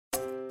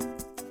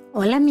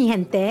Hola, mi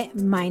gente.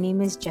 My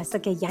name is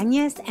Jessica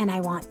Yanez, and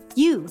I want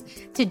you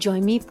to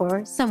join me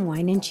for some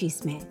Wine and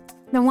Chisme.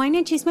 The Wine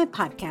and Chisme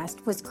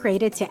podcast was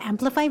created to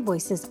amplify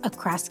voices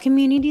across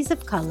communities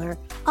of color,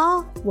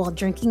 all while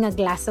drinking a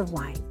glass of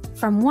wine.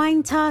 From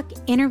wine talk,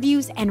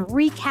 interviews, and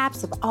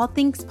recaps of all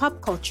things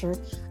pop culture,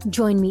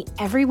 join me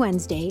every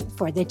Wednesday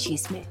for the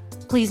Chisme.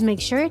 Please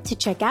make sure to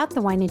check out the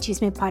Wine and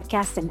Chisme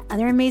podcast and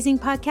other amazing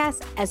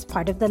podcasts as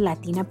part of the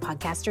Latina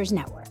Podcasters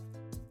Network.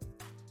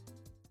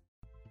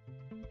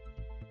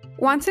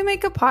 Want to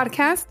make a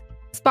podcast?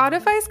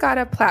 Spotify's got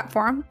a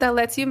platform that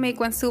lets you make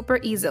one super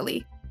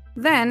easily,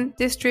 then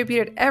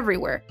distribute it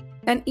everywhere,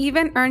 and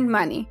even earn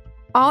money,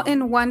 all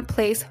in one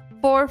place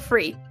for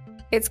free.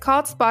 It's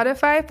called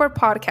Spotify for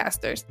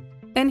Podcasters,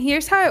 and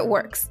here's how it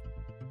works.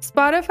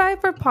 Spotify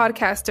for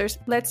Podcasters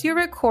lets you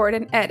record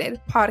and edit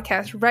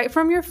podcasts right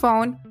from your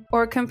phone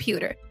or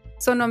computer,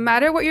 so no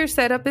matter what your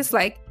setup is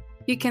like,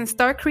 you can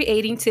start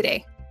creating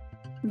today.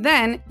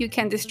 Then you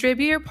can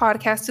distribute your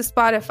podcast to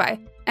Spotify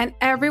and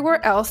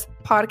everywhere else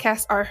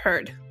podcasts are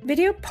heard.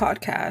 Video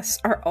podcasts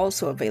are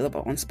also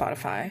available on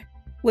Spotify.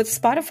 With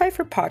Spotify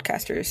for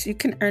Podcasters, you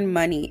can earn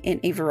money in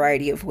a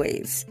variety of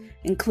ways,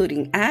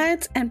 including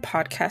ads and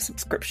podcast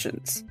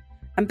subscriptions.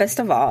 And best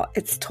of all,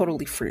 it's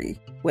totally free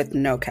with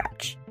no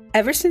catch.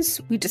 Ever since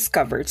we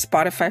discovered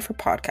Spotify for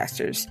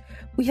Podcasters,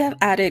 we have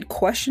added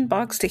question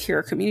box to hear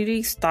our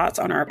community's thoughts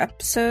on our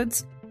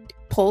episodes,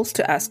 polls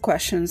to ask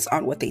questions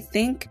on what they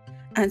think,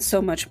 and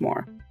so much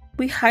more.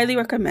 We highly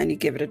recommend you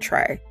give it a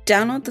try.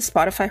 Download the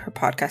Spotify for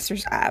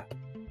Podcasters app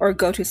or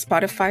go to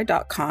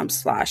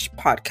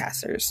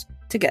spotify.com/podcasters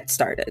to get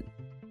started.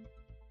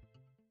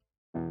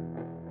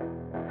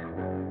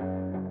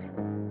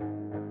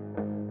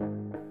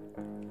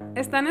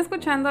 Están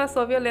escuchando a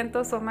So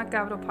Violento, So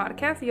Macabro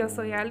podcast. Yo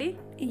soy Ali.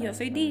 Y yo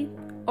soy Dee.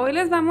 Hoy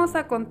les vamos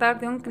a contar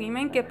de un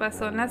crimen que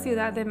pasó en la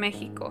Ciudad de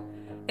México.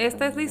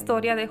 Esta es la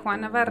historia de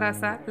Juana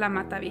Barraza, la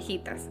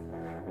Mataviejitas.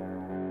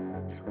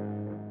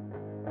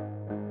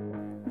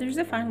 There's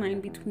a fine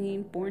line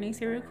between born a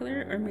serial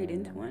killer or made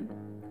into one.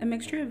 A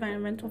mixture of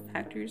environmental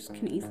factors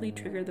can easily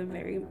trigger the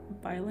very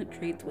violent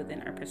traits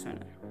within our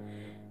persona.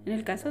 En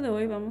el caso de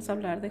hoy vamos a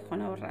hablar de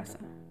Juana Barraza,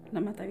 la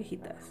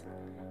Mataviejitas,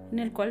 en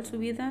el cual su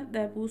vida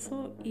de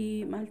abuso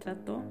y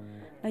maltrato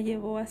la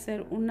llevó a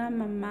ser una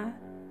mamá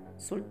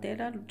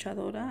soltera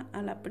luchadora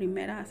a la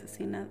primera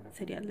asesina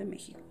serial de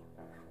México.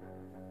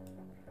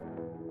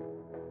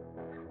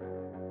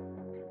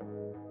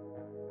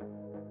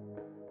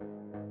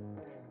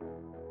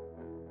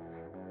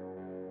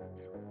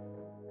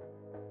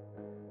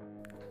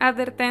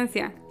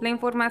 Advertencia: la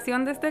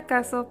información de este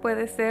caso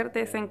puede ser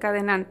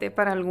desencadenante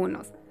para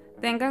algunos.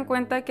 Tenga en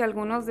cuenta que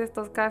algunos de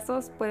estos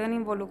casos pueden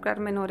involucrar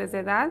menores de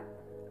edad,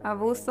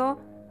 abuso,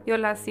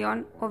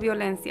 violación o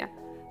violencia.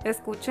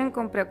 Escuchen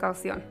con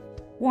precaución.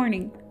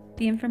 Warning: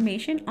 the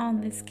information on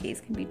this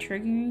case can be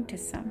triggering to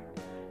some.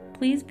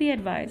 Please be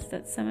advised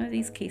that some of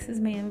these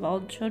cases may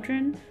involve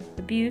children,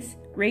 abuse,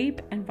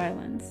 rape, and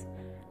violence.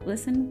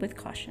 Listen with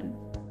caution.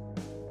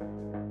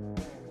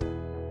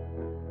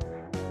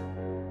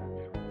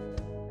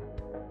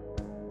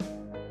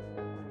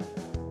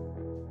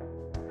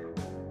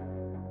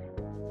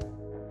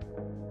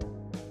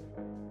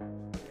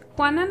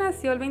 Juana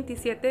nació el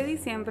 27 de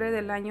diciembre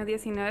del año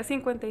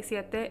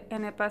 1957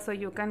 en El Paso,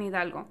 Yucatán,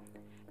 Hidalgo.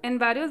 En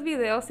varios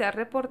videos se ha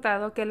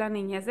reportado que la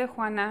niñez de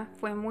Juana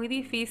fue muy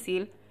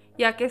difícil,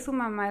 ya que su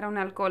mamá era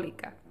una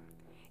alcohólica.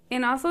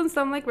 And also in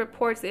some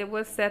reports it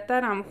was said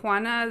that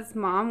Juana's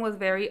mom was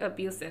very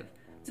abusive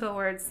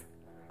towards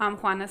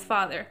Juana's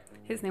father.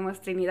 His name was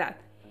Trinidad.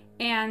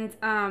 And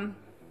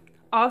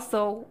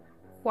also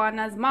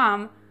Juana's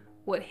mom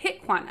would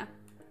hit Juana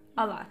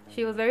a lot.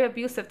 She was very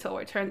abusive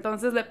towards her.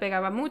 Entonces le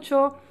pegaba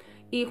mucho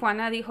y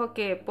Juana dijo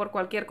que por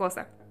cualquier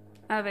cosa.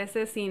 A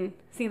veces sin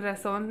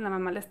razón la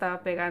mamá le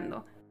estaba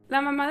pegando.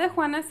 La mamá de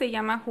Juana se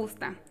llama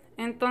Justa.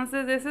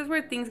 Entonces this is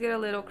where things get a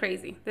little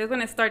crazy. This is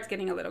when it starts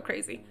getting a little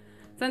crazy.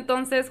 So,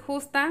 entonces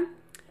Justa,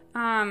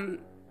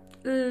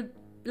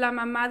 la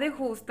mamá de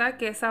Justa,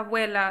 que es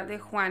abuela de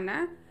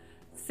Juana,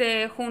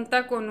 se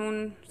junta con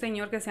un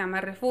señor que se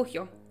llama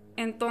Refugio.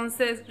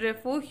 Entonces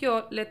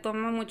Refugio le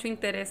toma mucho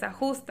interés a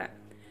Justa.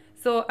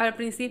 So, al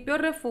principio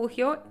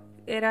Refugio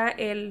era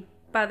el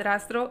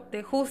padrastro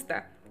de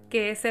Justa,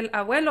 que es el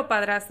abuelo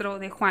padrastro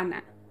de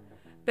Juana.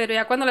 Pero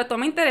ya cuando le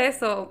toma interés,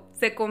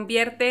 se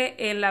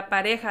convierte en la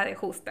pareja de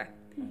Justa,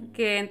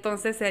 que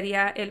entonces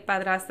sería el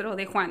padrastro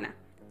de Juana.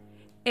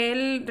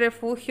 El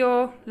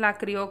Refugio la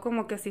crió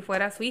como que si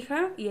fuera su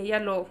hija y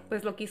ella lo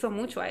quiso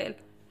mucho a él.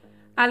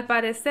 Al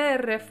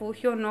parecer,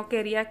 Refugio no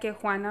quería que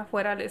Juana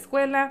fuera a la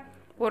escuela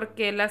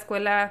porque la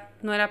escuela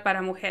no era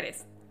para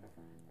mujeres.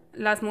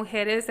 Las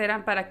mujeres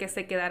eran para que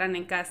se quedaran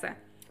en casa.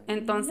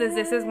 Entonces,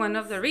 This is one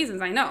of the reasons,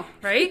 I know,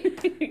 right?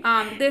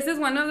 This is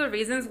one of the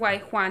reasons why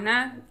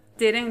Juana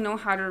didn't know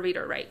how to read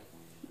or write.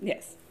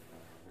 Yes.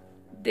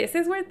 This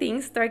is where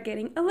things start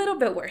getting a little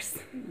bit worse.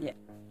 Yeah.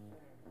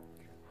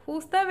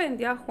 Justa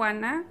vendió a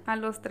Juana a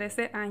los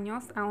 13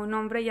 años a un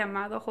hombre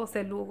llamado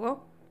José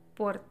Lugo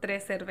por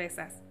 3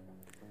 cervezas.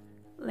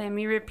 Let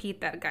me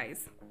repeat that,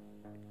 guys.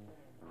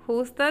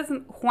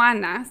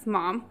 Juana's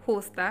mom,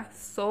 Justa,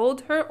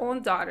 sold her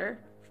own daughter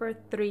for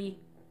 3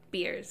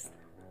 beers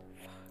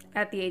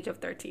at the age of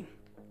 13.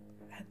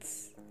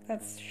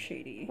 That's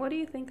shady. What do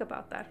you think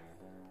about that?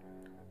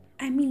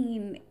 I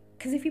mean,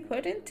 because if you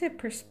put into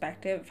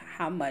perspective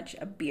how much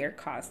a beer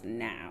costs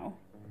now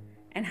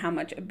and how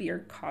much a beer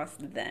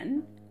cost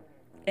then,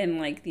 and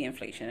like the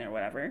inflation or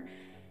whatever,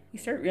 you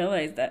start to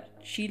realize that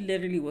she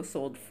literally was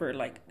sold for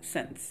like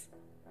cents.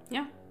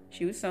 Yeah.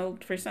 She was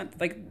sold for cents,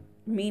 like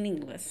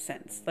meaningless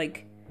cents,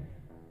 like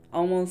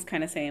almost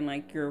kind of saying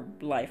like your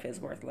life is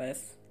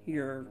worthless.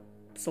 You're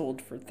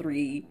sold for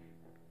 3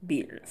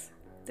 beers.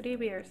 3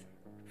 beers.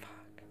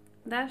 Fuck.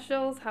 That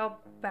shows how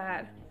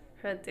bad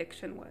her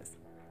addiction was.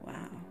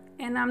 Wow.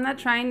 And I'm not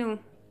trying to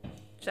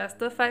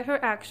justify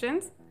her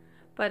actions,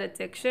 but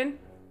addiction,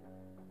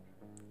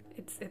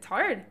 it's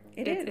hard.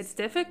 It's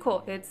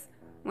difficult. It's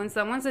when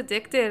someone's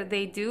addicted,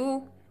 they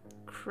do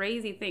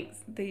crazy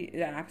things.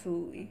 Yeah,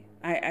 absolutely.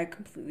 I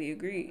completely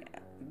agree.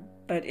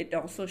 But it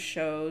also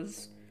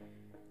shows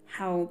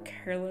how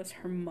careless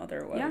her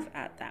mother was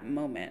at that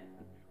moment.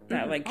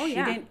 That she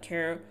didn't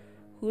care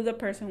who the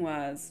person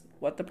was,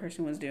 what the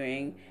person was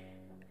doing,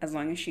 as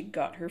long as she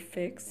got her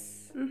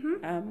fix.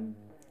 Mm-hmm.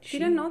 She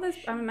didn't know this.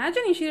 I'm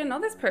imagining she didn't know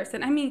this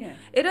person. I mean,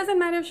 It doesn't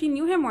matter if she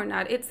knew him or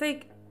not. It's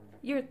like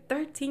your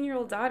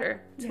 13-year-old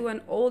daughter to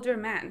an older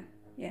man.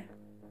 Yeah.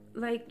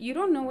 Like, you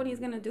don't know what he's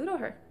going to do to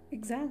her.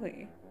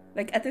 Exactly.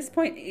 Like, at this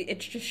point, it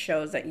just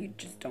shows that you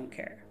just don't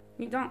care.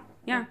 You don't.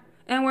 Yeah.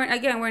 And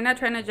we're not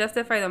trying to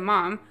justify the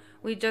mom.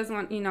 We just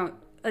want,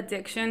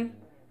 addiction.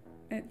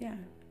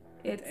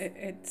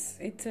 It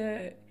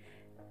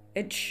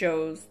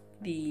shows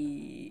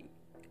the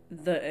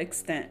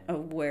extent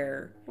of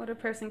what a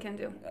person can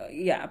do.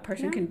 A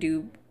person can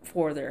do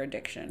for their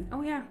addiction.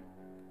 Oh yeah.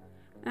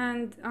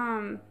 And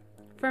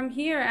from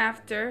here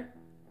after,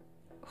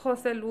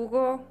 José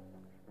Lugo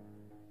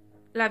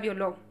la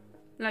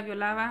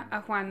violaba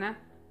a Juana.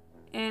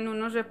 En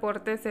unos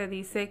reportes se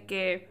dice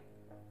que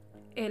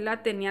él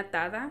la tenía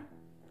atada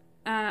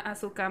a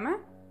su cama.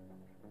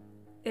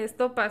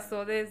 Esto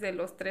pasó desde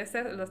los 13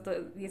 a los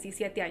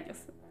 17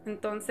 años.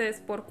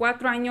 Entonces, por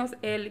 4 años,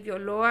 él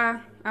violó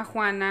a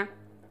Juana.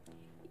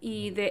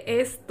 Y de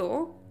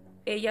esto,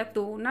 ella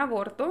tuvo un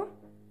aborto.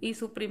 Y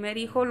su primer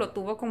hijo lo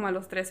tuvo como a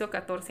los 13 o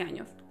 14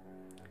 años.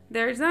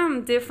 There's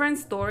different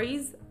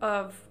stories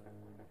of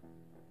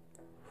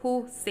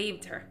who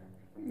saved her.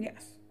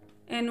 Yes.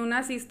 En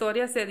unas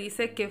historias se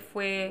dice que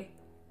fue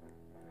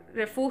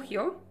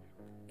Refugio,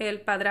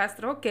 el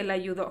padrastro, que la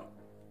ayudó.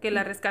 Que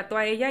la rescató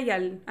a ella y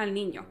al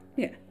niño.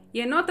 Yeah.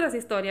 Y en otras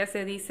historias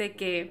se dice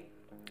que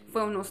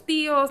fue unos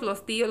tíos,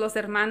 los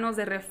hermanos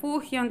de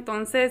Refugio.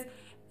 Entonces,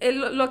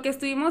 lo que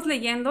estuvimos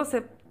leyendo,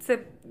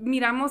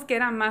 miramos que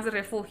era más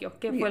Refugio,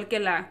 que fue el que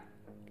la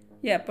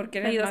porque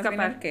era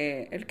más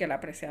bien el que la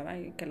apreciaba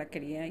y que la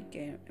quería y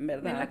que en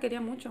verdad... Él la quería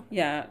mucho.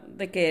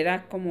 De que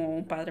era como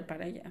un padre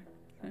para ella.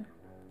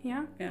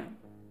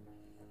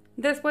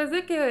 Después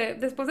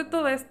de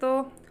todo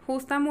esto,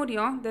 Justa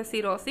murió de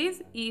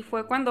cirrosis y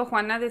fue cuando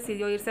Juana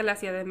decidió irse a la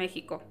Ciudad de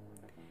México.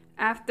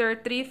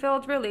 After 3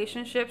 failed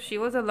relationships, she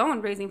was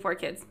alone raising 4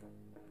 kids.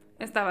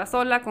 Estaba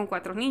sola con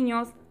 4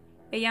 niños.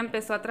 Ella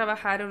empezó a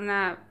trabajar en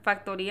una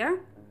factoría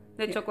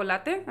de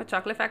chocolate, a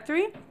chocolate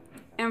factory.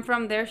 And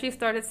from there, she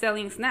started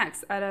selling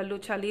snacks at a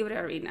lucha libre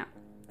arena.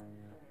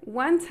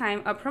 One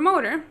time,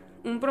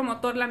 un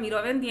promotor la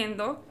miró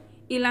vendiendo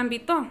y la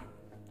invitó.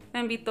 La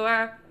invitó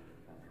a,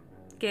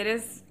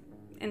 ¿quieres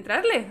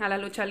entrarle a la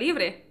lucha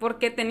libre?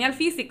 Porque tenía el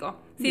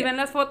físico. Si ven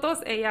las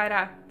fotos, ella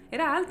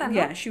era alta, ¿no?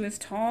 Yeah, she was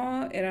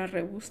tall, era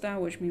robusta,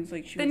 which means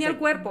like she tenía was el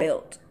cuerpo.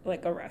 Built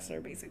like a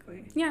wrestler,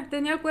 basically. Yeah,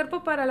 tenía el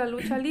cuerpo para la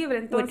lucha libre.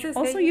 Entonces, which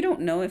also you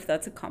don't know if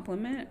that's a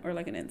compliment or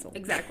like an insult.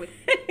 Exactly.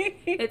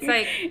 It's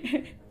like,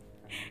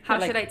 how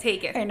should I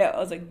take it? I know. I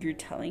was like, you're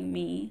telling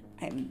me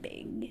I'm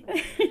big.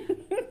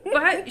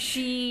 But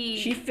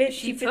she fit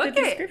the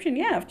description.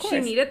 Yeah, of course.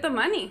 She needed the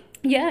money.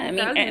 Yeah, I mean,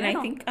 and I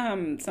think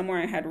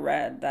somewhere I had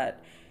read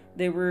that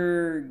they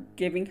were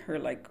giving her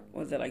like,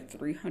 was it like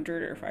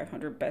 300 or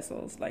 500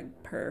 pesos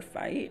like per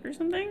fight or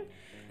something?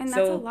 And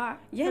that's a lot.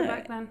 Yeah,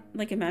 back then.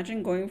 Like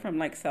imagine going from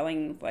like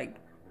selling like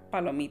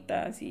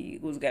palomitas y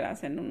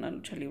guzgueras en una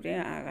lucha libre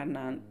a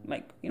ganar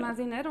like, más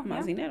dinero,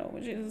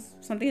 which is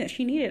something that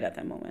she needed at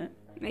that moment.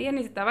 Ella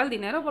necesitaba el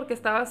dinero porque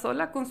estaba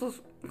sola con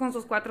sus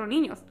 4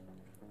 niños.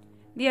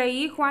 De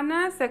ahí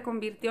Juana se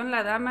convirtió en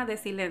la Dama de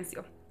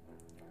Silencio,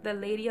 the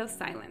Lady of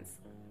Silence.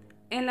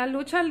 En la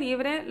lucha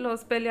libre,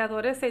 los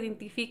peleadores se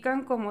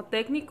identifican como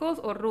técnicos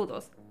o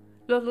rudos.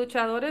 Los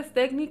luchadores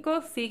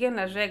técnicos siguen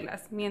las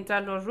reglas,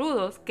 mientras los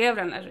rudos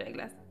quebran las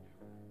reglas.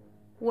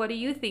 What do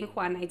you think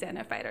Juana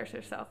identified as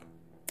herself?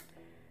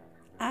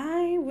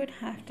 I would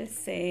have to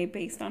say,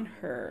 based on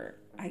her,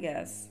 I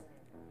guess...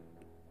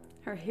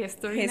 Her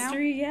history now?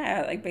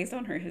 Yeah. Like, based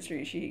on her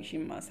history, she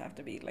must have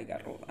to be, like, a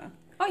ruda.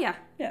 Oh, yeah.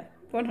 Yeah,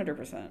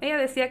 100%. Ella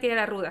decía que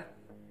era ruda.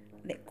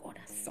 de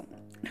corazón.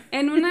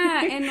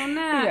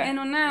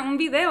 Un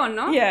video,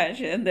 ¿no? Yeah,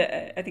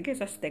 I think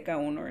it's Azteca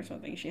 1 or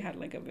something. She had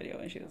like a video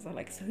and she was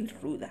like, soy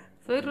ruda.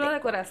 Soy ruda de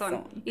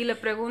corazón. Y le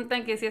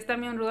preguntan que si está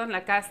bien ruda en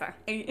la casa.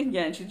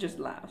 And she just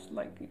laughs.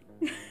 Like,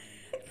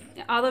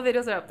 all the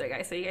videos are up there,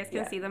 guys, so you guys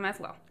can see them as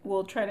well.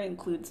 We'll try to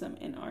include some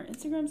in our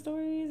Instagram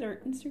stories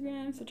or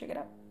Instagram, so check it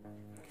out.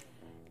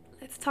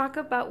 Let's talk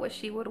about what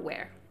she would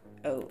wear.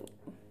 Oh.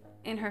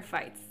 In her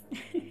fights.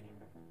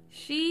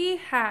 She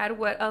had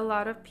what a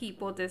lot of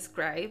people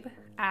describe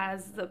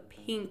as the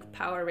pink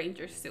Power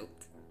Ranger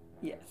suit.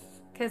 Yes.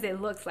 Because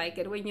it looks like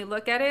it. When you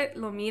look at it,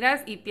 lo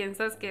miras y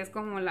piensas que es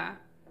como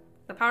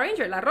the Power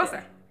Ranger, la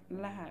rosa.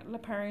 La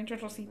Power Ranger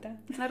rosita.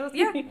 La rosa,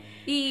 yeah.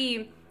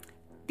 Y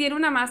tiene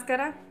una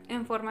máscara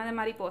en forma de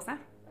mariposa.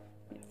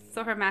 Yes.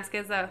 So her mask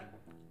is a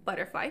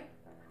butterfly.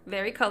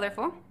 Very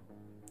colorful.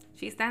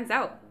 She stands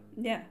out.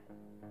 Yeah.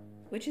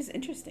 Which is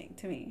interesting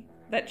to me.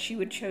 That she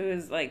would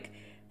choose, like,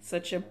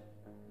 such a...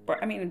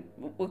 I mean,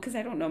 well, because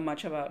I don't know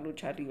much about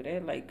lucha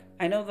libre. Like,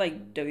 I know,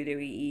 like,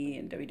 WWE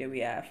and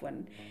WWF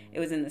when it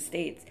was in the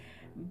States.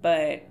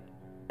 But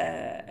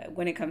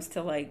when it comes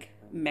to, like,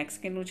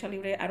 Mexican lucha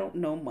libre, I don't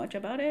know much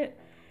about it.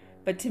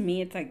 But to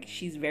me, it's like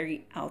she's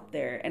very out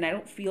there. And I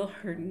don't feel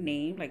her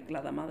name, like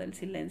La Dama del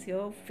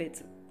Silencio,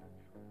 fits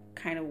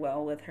kind of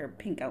well with her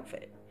pink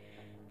outfit.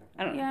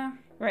 I don't know.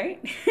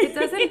 Right? It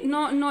doesn't,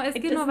 no, es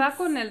que no va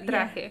con el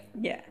traje.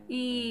 Yeah.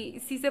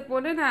 Y si se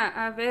ponen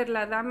a ver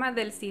La Dama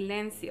del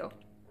Silencio,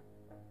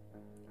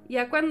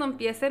 ya cuando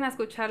empiecen a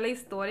escuchar la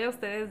historia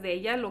ustedes de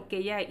ella, lo que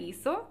ella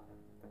hizo,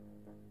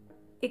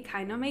 it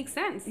kind of makes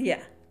sense.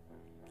 Yeah.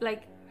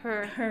 Like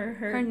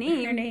her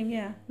name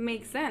yeah,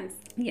 makes sense.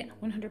 Yeah,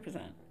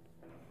 100%.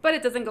 But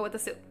it doesn't go with the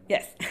suit.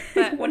 Yes,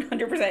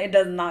 100% it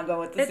does not go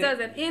with the suit. It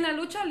doesn't. Y en la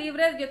lucha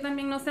libre, yo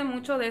también no sé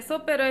mucho de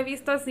eso, pero he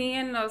visto así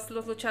en los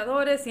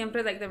luchadores,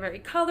 siempre, like, they're very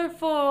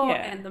colorful,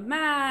 and the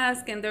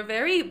mask, and they're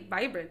very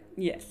vibrant.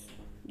 Yes.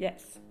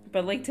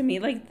 But, like, to me,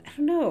 like, I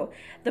don't know,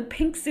 the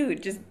pink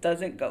suit just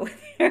doesn't go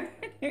with her.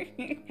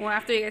 Well,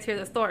 after you guys hear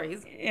the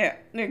stories. Yeah,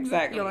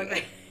 exactly. You'll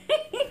agree.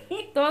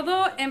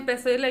 Todo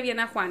empezó a irle bien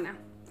a Juana.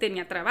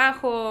 Tenía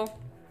trabajo,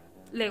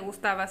 le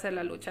gustaba hacer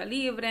la lucha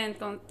libre,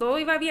 entonces todo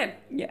iba bien.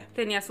 Yeah.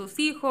 Tenía sus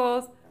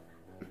hijos,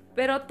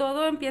 pero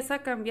todo empieza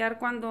a cambiar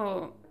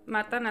cuando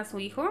matan a su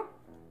hijo.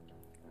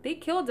 They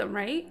killed him,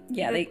 right?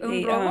 Yeah, they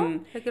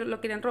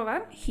lo querían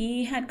robar.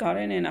 He had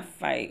gotten in a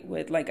fight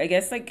with, like, I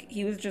guess, like,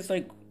 he was just,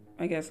 like,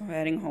 I guess,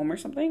 heading home or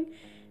something.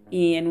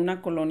 Y en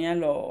una colonia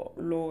lo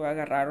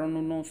agarraron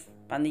unos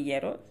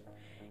pandilleros,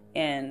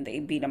 and they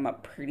beat him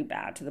up pretty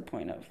bad to the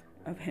point of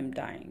him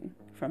dying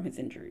from his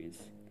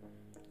injuries.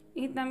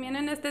 Y también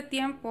en este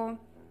tiempo,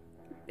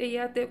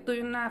 ella tuvo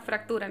una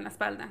fractura en la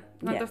espalda.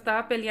 Cuando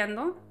estaba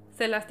peleando,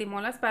 se lastimó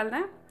la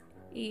espalda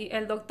y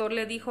el doctor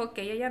le dijo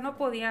que ella ya no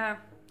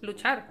podía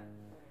luchar.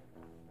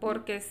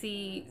 Porque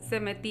si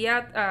se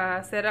metía a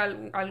hacer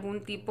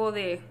algún tipo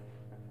de,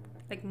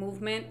 like,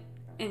 movement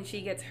and she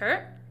gets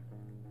hurt,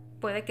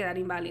 puede quedar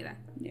inválida.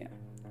 Yeah.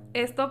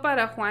 Esto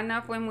para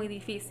Juana fue muy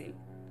difícil.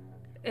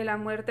 La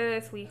muerte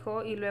de su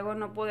hijo y luego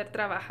no poder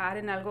trabajar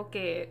en algo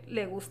que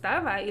le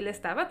gustaba y le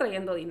estaba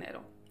trayendo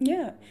dinero.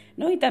 Yeah.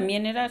 No, y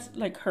también era,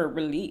 like, her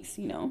release,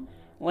 you know?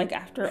 Like,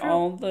 after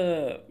all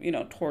the, you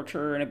know,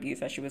 torture and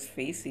abuse that she was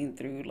facing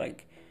through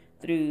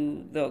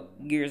the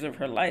years of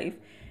her life,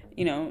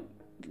 you know,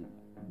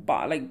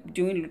 like,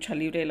 doing lucha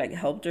libre, like,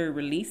 helped her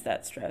release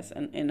that stress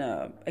in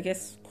a, I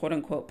guess,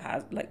 quote-unquote,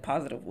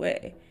 positive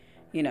way.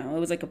 You know, it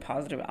was like a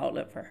positive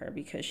outlet for her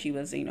because she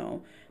was, you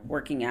know,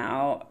 working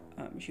out.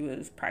 She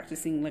was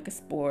practicing, like, a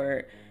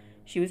sport.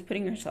 She was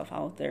putting herself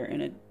out there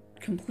in a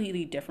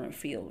completely different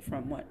field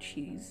from what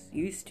she's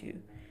used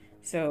to.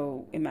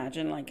 So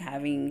imagine, like,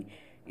 having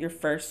your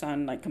first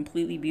son, like,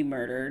 completely be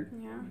murdered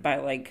by,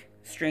 like,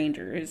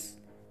 strangers,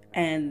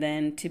 and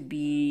then to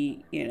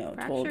be, you know,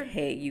 told,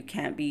 hey, you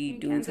can't be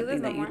doing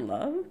something that you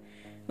love.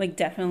 Like,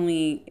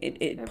 definitely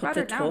it puts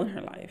a toll in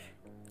her life.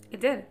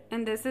 It did.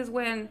 And this is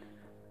when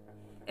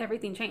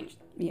everything changed.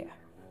 Yeah.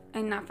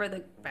 And not for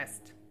the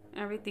best.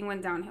 Everything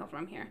went downhill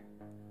from here.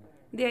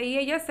 De ahí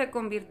ella se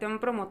convirtió en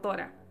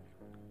promotora.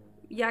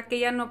 Ya que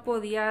ella no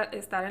podía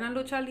estar en la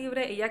lucha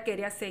libre, ella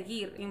quería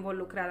seguir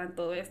involucrada en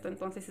todo esto.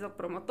 Entonces hizo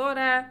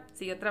promotora,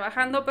 siguió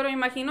trabajando, pero me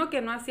imagino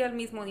que no hacía el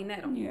mismo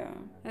dinero. Yeah.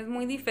 Es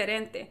muy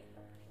diferente.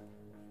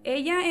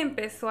 Ella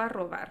empezó a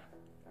robar.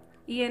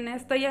 Y en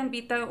esto ella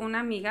invita a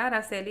una amiga,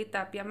 Araceli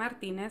Tapia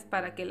Martínez,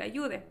 para que le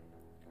ayude.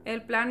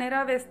 El plan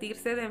era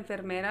vestirse de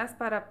enfermeras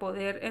para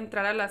poder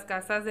entrar a las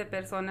casas de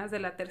personas de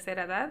la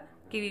tercera edad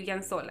que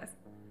vivían solas.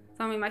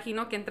 So, me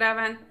imagino que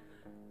entraban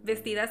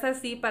vestidas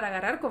así para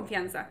agarrar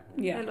confianza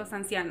de los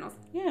ancianos.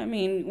 Yeah, I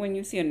mean, when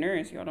you see a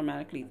nurse, you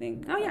automatically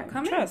think,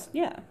 come trust.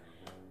 in. Yeah.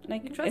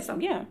 Like, you trust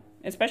them. Yeah.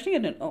 Especially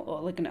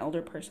an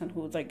elder person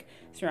who's, like,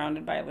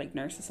 surrounded by, like,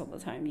 nurses all the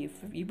time.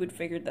 You would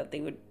figure that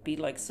they would be,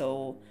 like,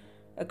 so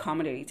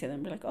accommodating to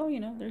them. Be like, oh, you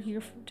know, they're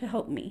here to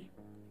help me.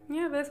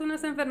 Ya, ves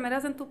unas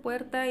enfermeras en tu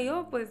puerta y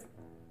pues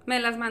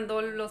me las mandó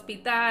el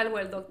hospital o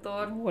el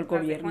doctor. O el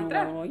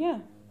gobierno.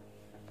 Yeah.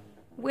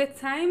 With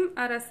time,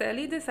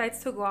 Araceli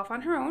decides to go off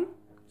on her own.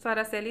 So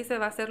Araceli se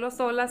va a hacerlo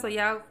sola. So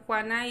ya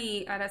Juana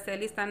y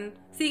Araceli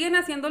siguen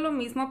haciendo lo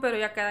mismo, pero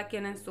ya cada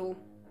quien en su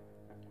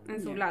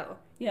lado.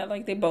 Yeah,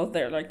 like they both,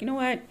 they're like, you know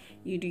what?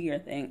 You do your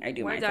thing, I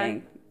do my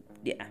thing.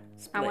 Yeah.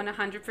 Split. I want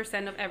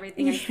 100% of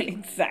everything I keep.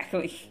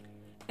 Exactly.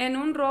 En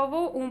un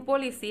robo, un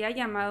policía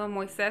llamado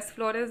Moisés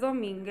Flores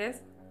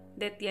Domínguez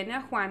detiene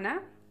a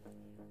Juana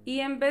y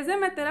en vez de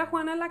meter a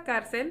Juana a la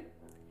cárcel,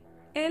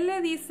 él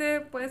le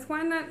dice, pues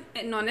Juana,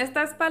 no en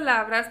estas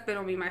palabras,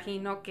 pero me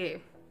imagino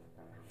que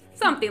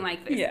something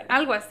like this. Yeah.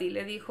 Algo así.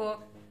 Le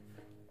dijo,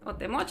 o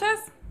te mochas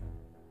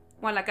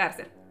o a la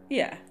cárcel.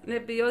 Yeah.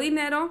 Le pidió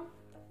dinero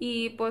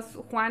y pues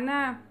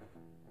Juana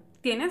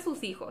tiene a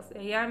sus hijos.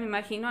 Ella, me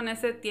imagino, en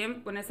ese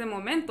tiempo, en ese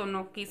momento,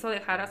 no quiso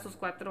dejar a sus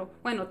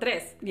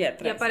 3. Yeah,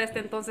 3. Ya para este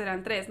entonces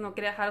eran 3. No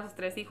quería dejar a sus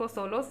 3 hijos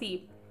solos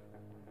y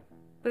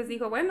pues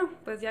dijo, bueno,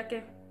 pues ya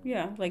que...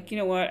 Yeah, like, you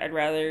know what? I'd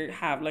rather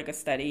have like a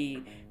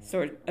steady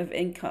sort of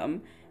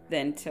income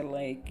than to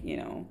like, you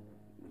know...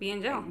 Be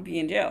in jail. Be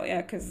in jail,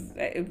 yeah, because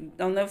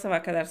 ¿dónde se va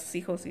a quedar sus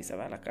hijos si se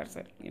va a la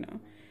cárcel, you know?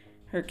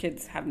 Her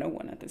kids have no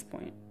one at this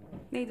point.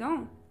 They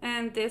don't.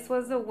 And this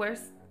was the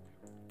worst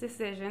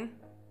decision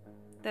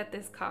that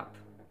this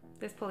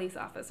police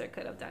officer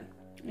could have done.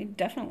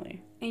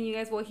 Definitely. And you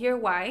guys will hear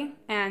why.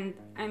 And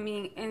I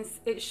mean,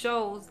 it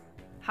shows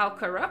how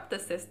corrupt the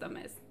system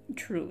is.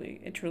 Truly,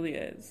 it truly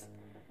is.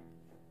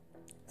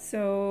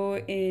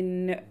 So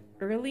in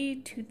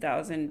early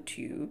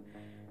 2002,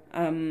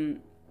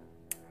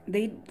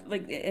 they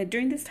like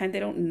during this time they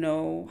don't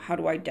know how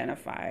to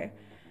identify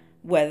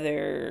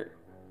whether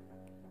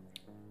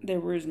there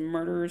was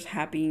murders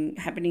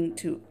happening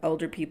to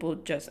elder people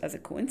just as a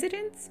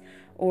coincidence,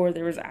 or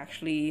there was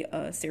actually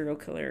a serial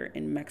killer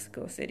in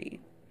Mexico City.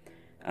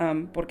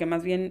 Porque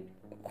más bien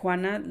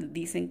Juana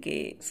dicen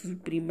que su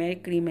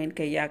primer crimen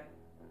que ella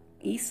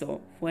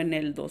hizo fue en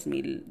el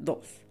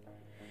 2002.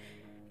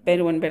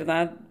 Pero en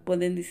verdad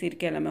pueden decir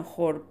que a lo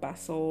mejor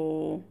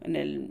pasó en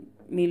el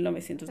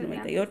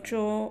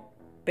 1998,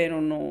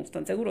 pero no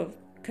están seguros.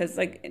 Because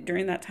like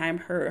during that time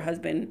her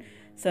husband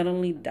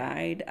suddenly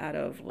died out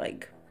of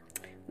like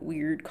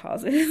weird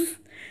causes.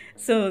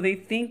 So they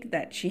think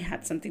that she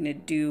had something to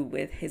do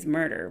with his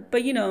murder.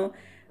 But you know,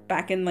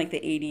 back in like the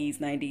 80s,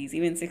 90s,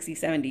 even 60s,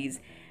 70s,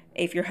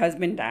 if your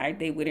husband died,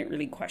 they wouldn't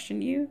really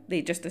question you.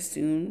 They just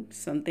assume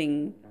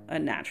something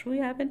unnaturally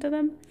happened to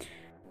them.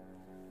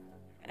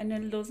 En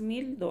el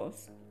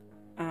 2002,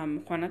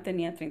 Juana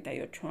tenía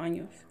 38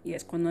 años y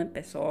es cuando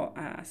empezó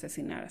a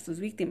asesinar a sus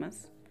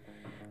víctimas.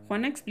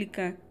 Juana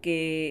explica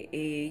que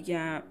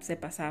ella se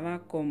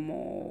pasaba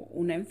como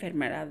una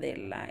enfermera de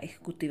la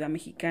ejecutiva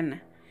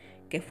mexicana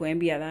que fue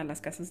enviada a las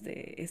casas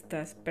de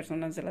estas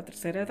personas de la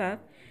tercera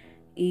edad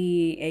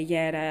y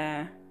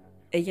ella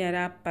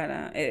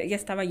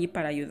estaba allí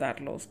para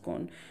ayudarlos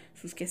con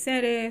sus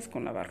quehaceres,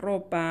 con lavar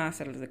ropa,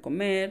 hacerles de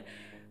comer,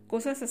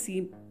 cosas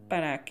así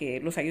para que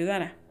los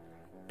ayudara.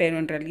 Pero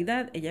en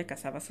realidad ella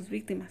cazaba a sus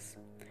víctimas.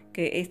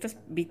 Que estas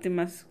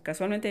víctimas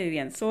casualmente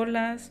vivían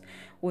solas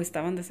o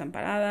estaban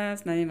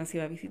desamparadas, nadie las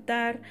iba a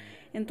visitar.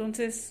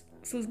 Entonces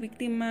sus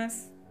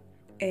víctimas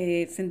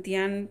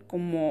sentían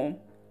como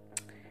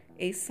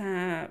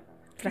esa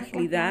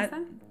fragilidad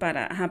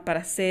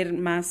para ser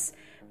más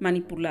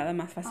manipulada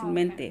más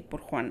fácilmente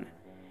por Juana.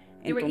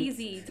 They were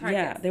easy targets.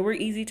 Yeah, they were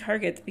easy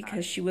targets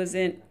because she was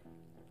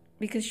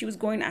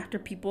going after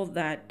people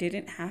that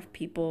didn't have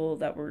people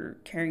that were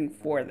caring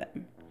for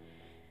them.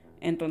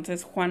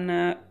 Entonces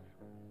Juana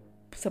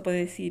se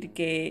puede decir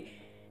que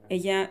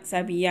ella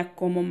sabía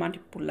cómo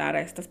manipular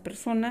a estas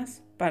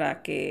personas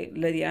para que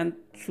le dieran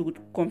su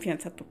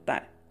confianza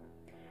total.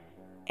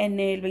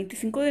 En el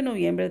 25 de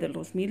noviembre del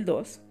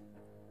 2002,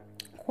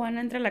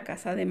 Juana entra a la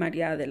casa de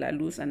María de la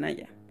Luz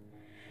Anaya.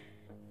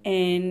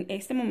 En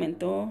este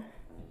momento,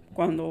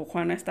 cuando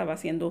Juana estaba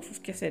haciendo sus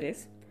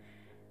quehaceres,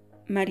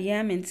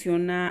 María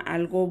menciona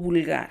algo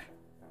vulgar.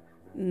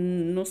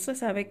 No se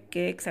sabe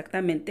qué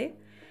exactamente,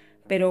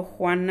 pero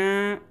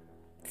Juana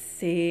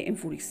se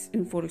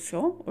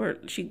enfureció,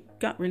 or she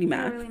got really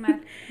mad.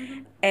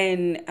 Mm-hmm.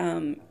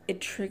 And it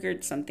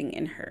triggered something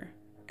in her,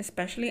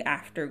 especially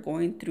after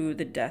going through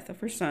the death of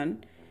her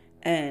son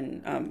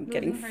and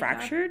getting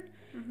fractured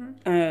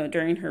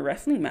during her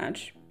wrestling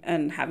match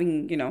and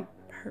having, you know,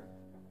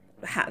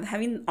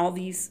 having all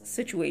these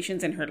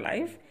situations in her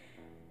life.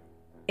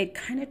 It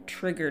kind of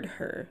triggered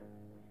her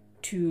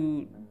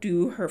to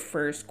do her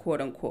first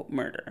quote-unquote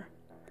murder.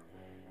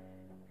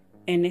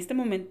 En este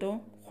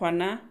momento,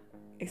 Juana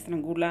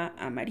estrangula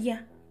a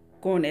María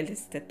con el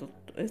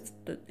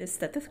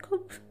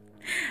stethoscope.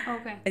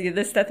 Okay.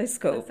 The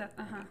stethoscope.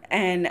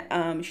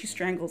 And she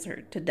strangles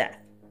her to death.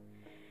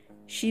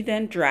 She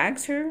then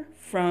drags her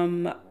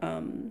from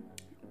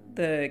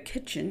the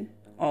kitchen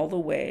all the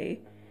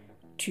way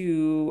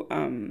to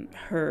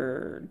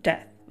her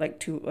death, like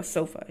to a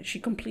sofa. She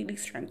completely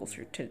strangles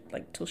her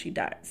till she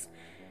dies.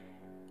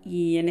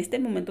 Y en este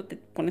momento te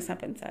pones a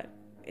pensar,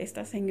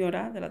 esta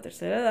señora de la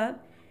tercera edad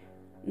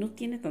no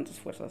tiene tantas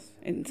fuerzas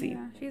en sí.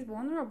 Yeah, she's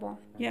vulnerable.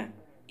 Yeah.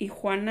 Y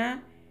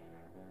Juana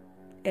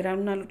era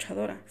una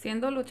luchadora.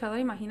 Siendo luchadora,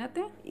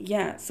 imagínate.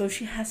 Yeah, so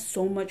she has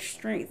so much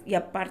strength. Y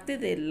aparte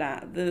de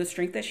the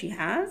strength that she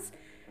has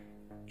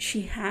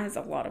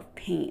a lot of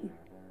pain.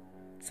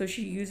 So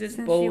she uses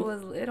Since both. she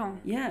was little.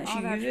 Yeah,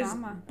 she uses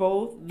trauma.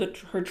 both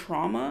her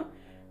trauma,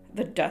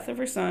 the death of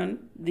her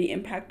son, the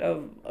impact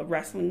of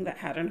wrestling that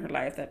had in her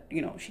life that,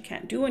 you know, she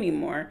can't do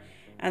anymore,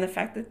 and the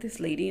fact that this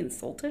lady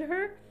insulted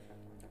her.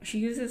 She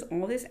uses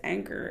all this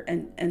anger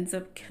and ends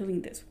up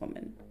killing this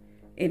woman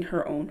in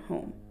her own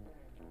home.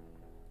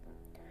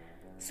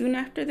 Soon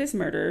after this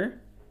murder,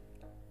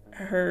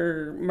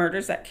 her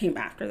murders that came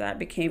after that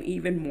became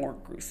even more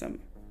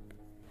gruesome.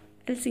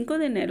 El 5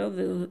 de enero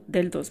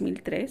del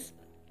 2003,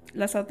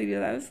 las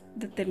autoridades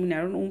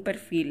determinaron un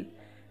perfil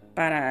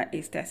para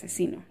este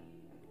asesino.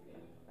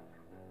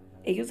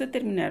 Ellos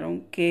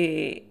determinaron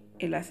que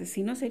el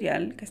asesino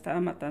serial que estaba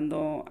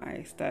matando a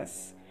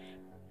estas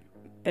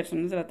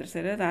personas de la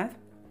tercera edad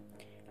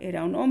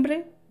era un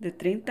hombre de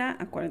 30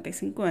 a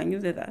 45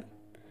 años de edad.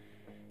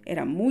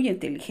 Era muy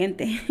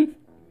inteligente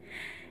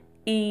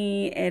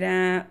y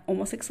era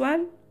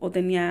homosexual o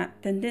tenía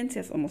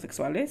tendencias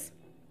homosexuales.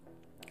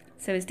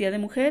 Se vestía de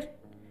mujer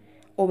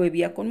o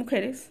bebía con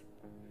mujeres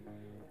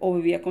o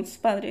vivía con sus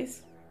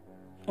padres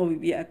o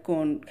vivía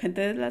con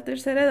gente de la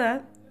tercera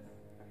edad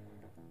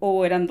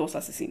o eran dos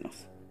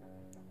asesinos.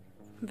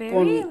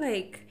 Very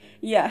like...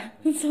 Yeah,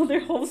 so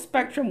their whole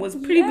spectrum was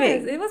pretty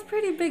big. It was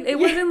pretty big. It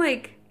wasn't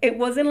like... It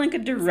wasn't like a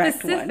direct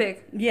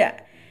specific one. Yeah.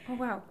 Oh,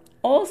 wow.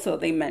 Also,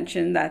 they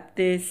mentioned that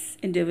this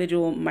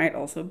individual might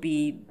also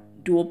be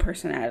dual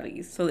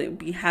personalities. So they would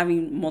be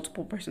having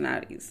multiple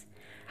personalities.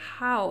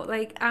 How?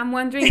 Like, I'm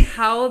wondering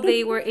how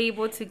they were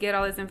able to get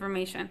all this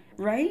information.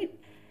 Right?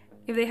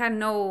 If they had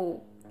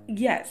no...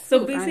 Yes.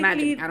 So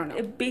basically, I don't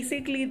know.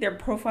 Basically, their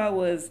profile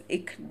was,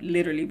 it could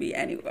literally be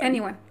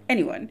anyone.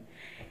 Anyone.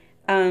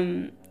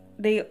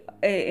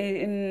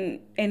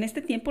 En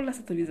este tiempo las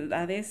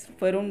autoridades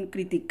fueron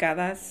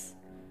criticadas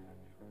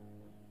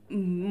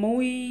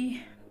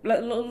muy...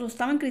 Lo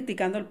estaban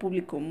criticando al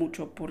público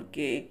mucho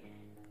porque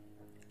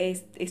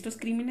estos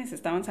crímenes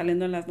estaban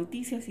saliendo en las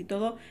noticias y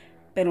todo,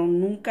 pero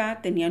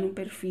nunca tenían un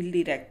perfil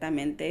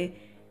directamente,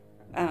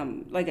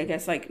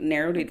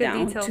 narrowed it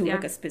down to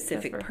like a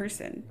specific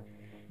person.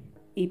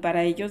 Y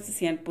para ellos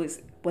decían,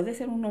 pues, puede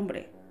ser un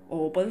hombre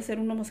o puede ser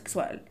un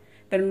homosexual,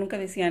 pero nunca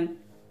decían,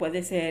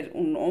 puede ser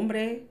un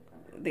hombre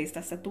de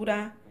esta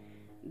estatura,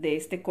 de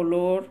este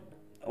color,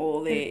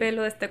 o de... El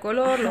pelo de este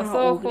color, los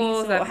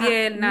ojos, la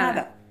piel,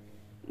 nada.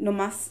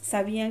 Nomás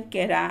sabían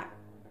que era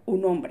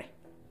un hombre,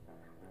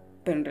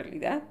 pero en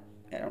realidad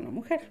era una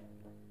mujer.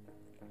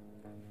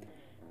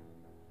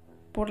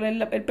 Por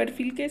el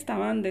perfil que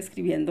estaban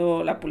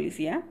describiendo la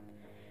policía,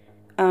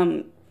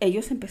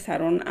 ellos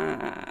empezaron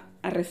a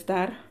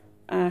arrestar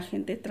a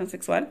gente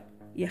transexual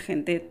y a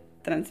gente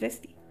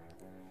transvesti.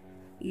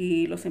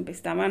 Y los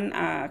empezaban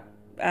a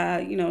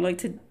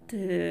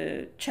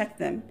to check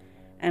them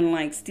and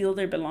like steal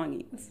their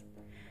belongings.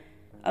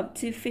 Up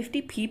to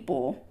 50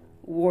 people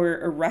were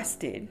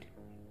arrested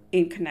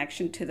in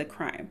connection to the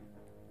crime.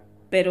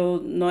 Pero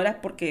no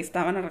era porque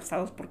estaban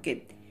arrestados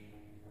porque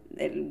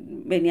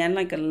venían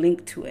like a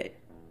link to it.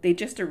 They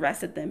just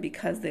arrested them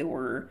because they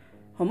were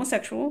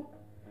homosexual,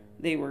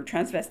 they were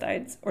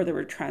transvestites, or they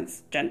were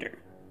transgender.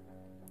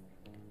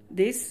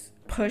 This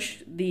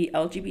pushed the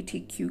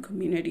LGBTQ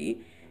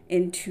community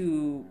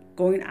into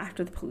going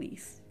after the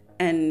police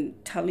and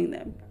telling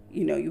them,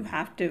 you know, you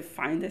have to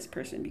find this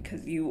person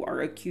because you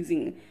are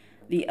accusing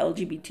the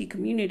LGBT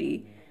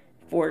community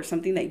for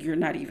something that you're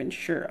not even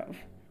sure of.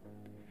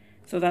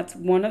 So that's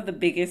one of the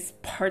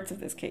biggest parts of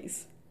this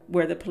case,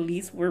 where the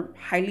police were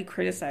highly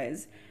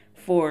criticized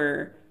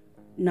for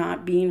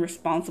not being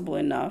responsible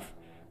enough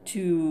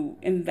to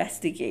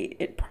investigate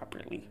it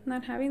properly.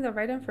 Not having the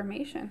right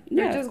information.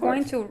 Yeah, They're just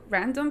going to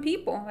random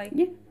people. Like,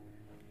 yeah.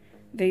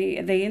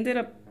 They ended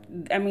up,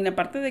 I mean,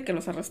 aparte de que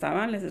los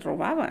arrestaban, les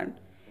robaban.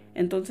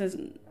 Entonces,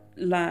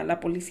 la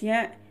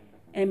policía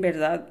en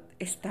verdad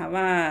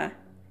estaba,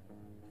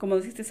 como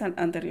dijiste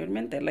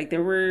anteriormente, like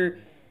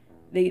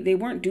they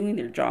weren't doing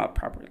their job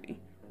properly.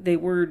 They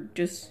were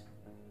just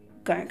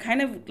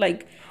kind of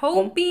like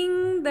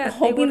hoping that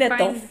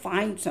they'll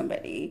find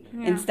somebody,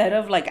 instead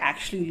of like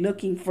actually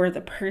looking for the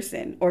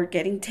person or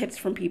getting tips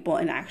from people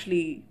and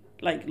actually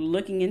like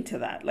looking into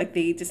that. Like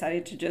they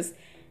decided to just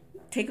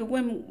take a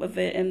whim of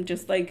it and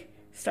just like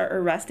start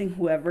arresting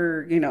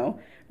whoever, you know,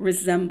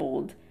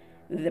 resembled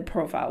the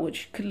profile,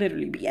 which could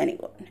literally be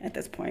anyone at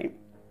this point.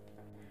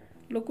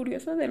 Lo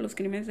curioso de los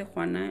crímenes de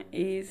Juana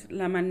es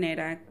la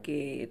manera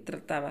que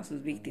trataba a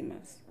sus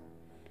víctimas.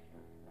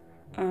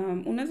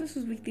 Una de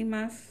sus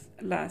víctimas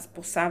las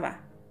posaba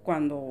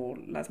cuando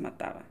las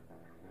mataba.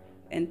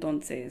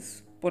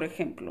 Entonces, por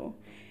ejemplo,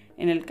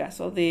 en el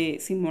caso de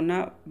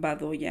Simona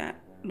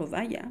Badoya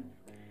Lodaya,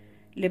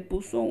 le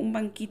puso un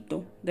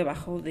banquito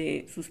debajo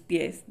de sus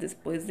pies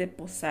después de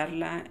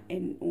posarla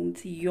en un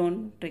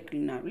sillón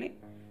reclinable.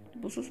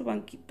 Le puso su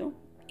banquito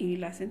y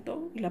la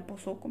sentó y la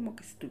posó como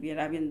que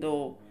estuviera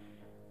viendo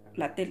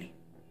la tele.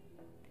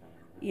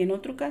 Y en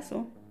otro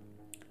caso,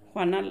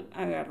 Juana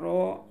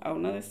agarró a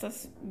una de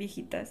estas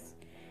viejitas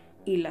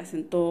y la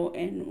sentó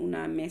en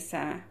una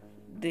mesa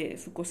de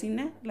su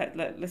cocina,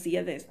 la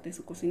silla de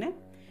su cocina,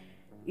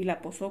 y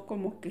la posó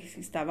como que si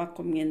estaba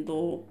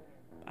comiendo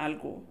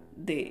algo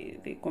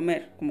de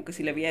comer, como que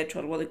si le había hecho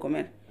algo de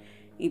comer,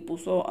 y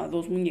puso a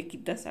 2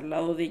 muñequitas al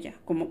lado de ella,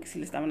 como que si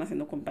le estaban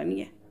haciendo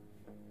compañía.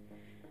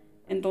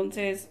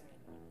 Entonces,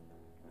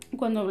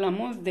 cuando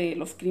hablamos de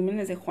los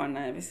crímenes de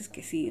Juana, a veces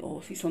que sí,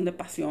 o si son de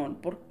pasión,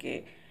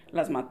 porque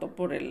las mató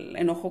por el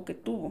enojo que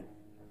tuvo,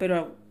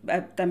 pero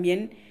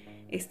también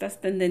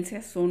estas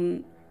tendencias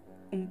son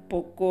un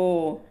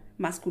poco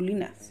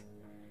masculinas,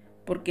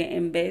 porque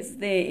en vez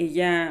de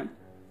ella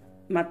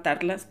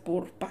matarlas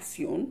por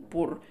pasión,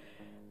 por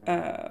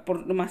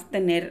nomás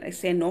tener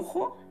ese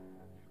enojo,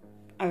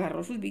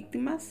 agarró a sus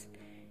víctimas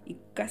y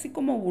casi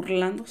como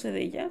burlándose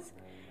de ellas,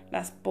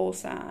 las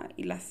posa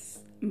y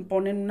las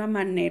pone en una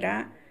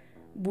manera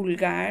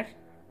vulgar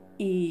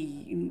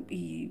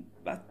y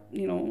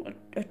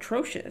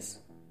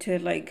atrocious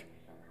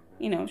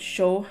to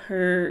show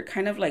her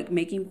kind of like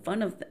making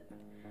fun of them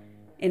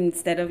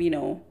instead of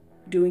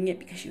doing it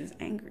because she was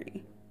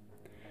angry.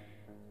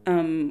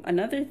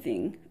 Another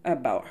thing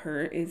about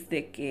her is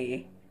de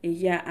que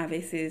ella a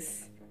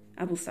veces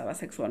abusaba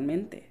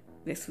sexualmente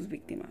de sus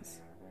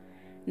víctimas.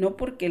 No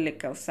porque le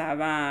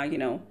causaba,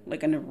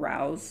 like an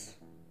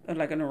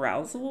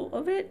arousal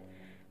of it,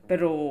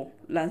 pero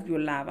las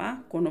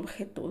violaba con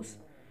objetos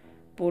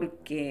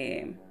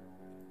porque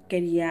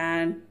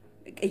ella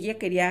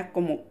quería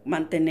como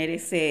mantener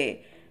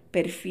ese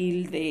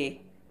perfil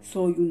de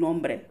soy un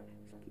hombre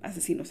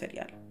asesino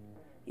serial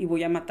y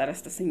voy a matar a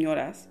estas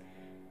señoras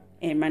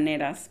en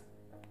maneras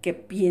que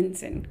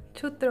piensen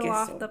to throw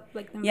off the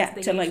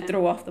investigation. to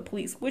throw off the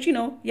police, which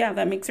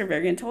that makes her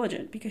very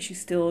intelligent because she's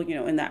still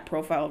in that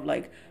profile of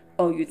like,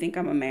 oh, you think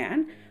I'm a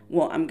man?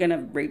 Well, I'm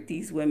gonna rape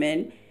these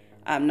women,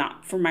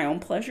 not for my own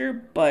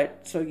pleasure,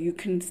 but so you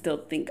can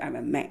still think I'm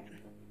a man.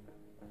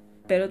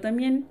 Pero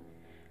también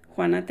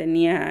Juana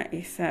tenía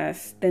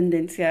esas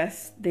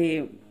tendencias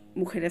de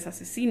mujeres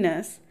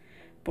asesinas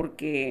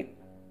porque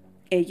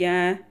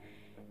ella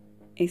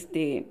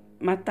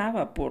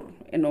mataba por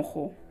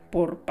enojo,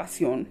 por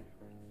pasión,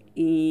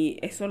 y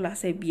eso la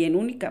hace bien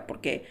única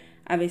porque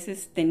a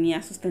veces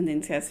tenía sus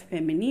tendencias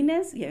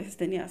femeninas y a veces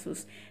tenía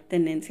sus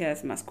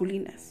tendencias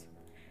masculinas.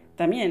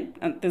 También,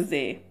 antes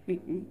de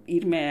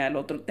irme al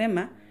otro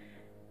tema,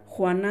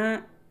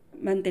 Juana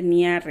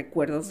mantenía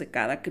recuerdos de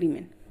cada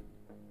crimen.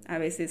 A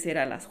veces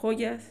eran las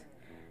joyas,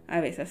 a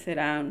veces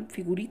eran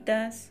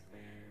figuritas,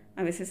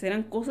 a veces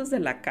eran cosas de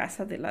la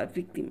casa de las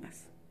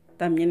víctimas.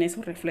 También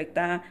eso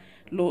refleja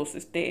los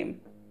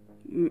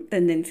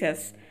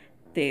tendencias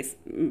de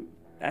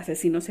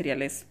asesinos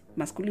seriales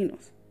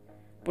masculinos,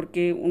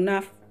 porque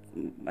una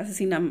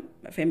asesina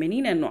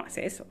femenina no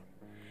hace eso.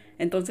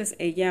 Entonces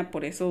ella,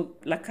 por eso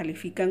la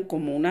califican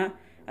como una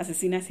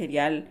asesina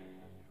serial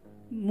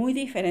muy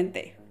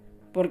diferente,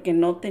 porque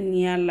no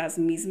tenía las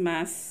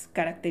mismas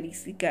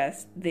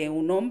características de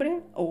un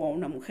hombre o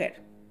una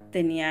mujer.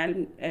 Tenía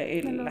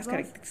las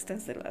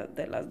características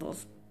de las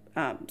dos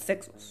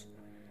sexos.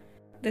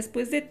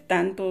 Después de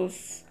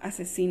tantos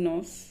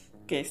asesinatos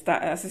que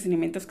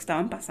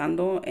estaban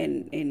pasando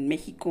en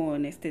México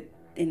en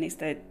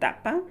esta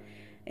etapa,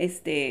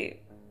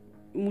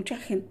 mucha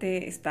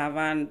gente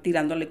estaban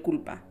tirándole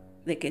culpa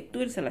de que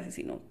tú eres el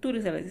asesino.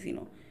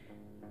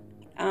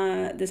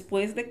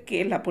 Después de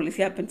que la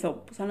policía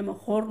pensó, pues a lo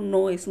mejor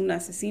no es un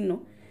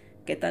asesino,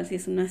 ¿qué tal si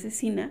es una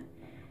asesina?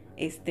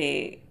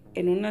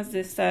 En unas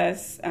de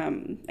estas,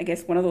 I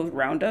guess one of those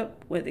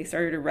roundup where they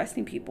started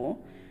arresting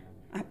people,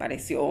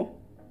 apareció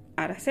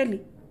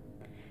Araceli.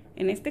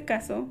 En este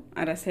caso,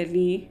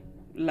 Araceli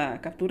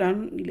la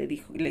capturaron y le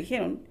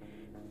dijeron,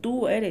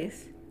 tú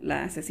eres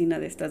la asesina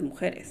de estas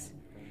mujeres.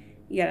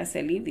 Y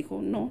Araceli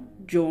dijo, no,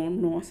 yo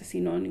no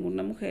asesino a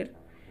ninguna mujer.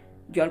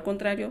 Yo al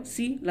contrario,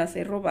 sí las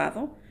he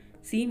robado,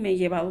 sí me he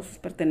llevado sus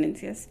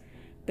pertenencias,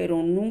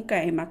 pero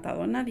nunca he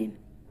matado a nadie.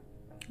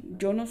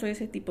 Yo no soy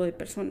ese tipo de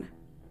persona.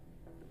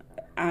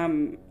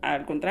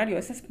 Al contrario,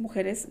 esas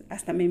mujeres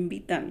hasta me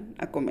invitan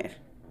a comer,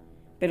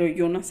 pero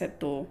yo no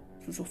acepto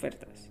sus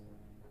ofertas.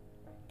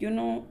 Yo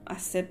no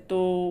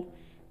acepto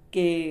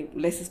que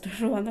les estoy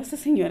robando a estas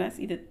señoras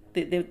y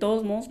de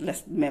todos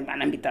modos me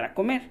van a invitar a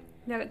comer.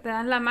 Te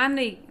dan la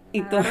mano y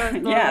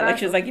yeah, like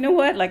she's like, you know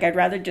what? Like I'd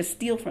rather just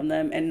steal from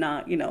them and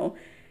not,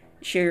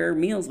 share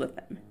meals with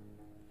them.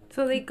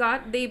 So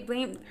they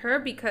blamed her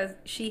because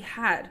she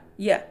had.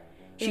 Yeah.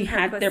 She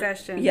had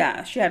possession.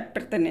 She had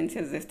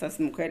pertenencias de estas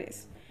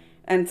mujeres.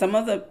 And some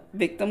of the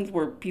victims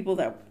were people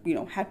that,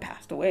 had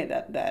passed away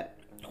that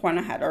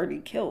Juana had already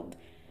killed.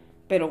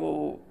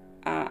 Pero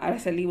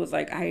Araceli was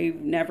like,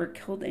 I've never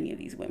killed any of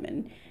these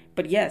women.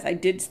 But yes, I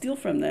did steal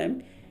from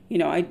them.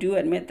 I do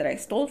admit that I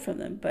stole from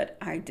them, but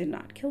I did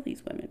not kill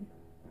these women.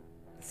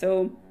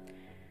 So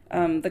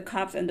the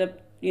cops end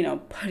up,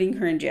 putting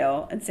her in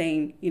jail and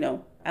saying,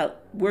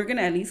 we're going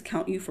to at least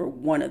count you for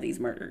one of these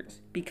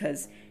murders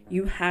because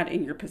you had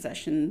in your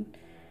possession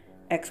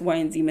X, Y,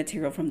 and Z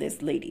material from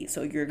this lady.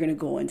 So you're going to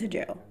go into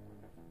jail.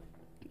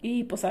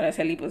 Y pues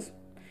Araceli pues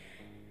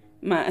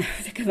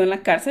se quedó en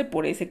la cárcel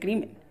por ese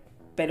crimen.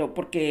 Pero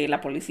porque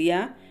la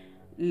policía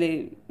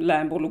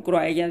la involucró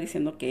a ella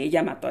diciendo que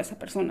ella mató a esa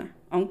persona.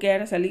 Aunque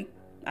Araceli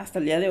hasta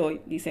el día de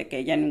hoy dice que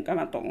ella nunca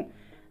mató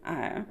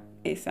a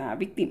esa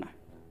víctima.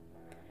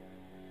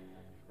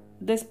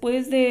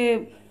 Después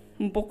de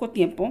un poco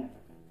tiempo,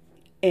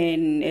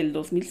 en el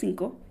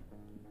 2005,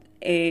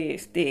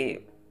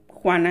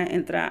 Juana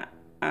entra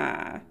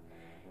a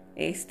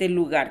este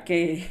lugar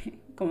que,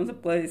 ¿cómo se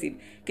puede decir?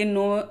 Que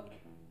no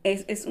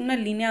es una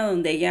línea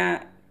donde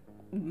ella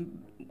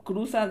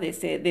cruza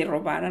de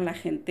robar a la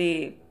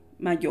gente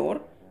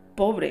mayor,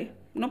 pobre,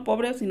 no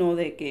pobre, sino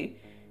de que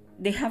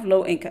they have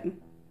low income,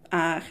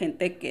 a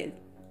gente que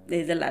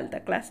es de la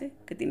alta clase,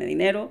 que tiene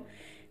dinero,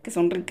 que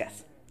son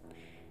ricas.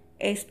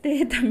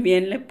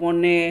 También le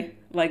pone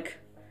like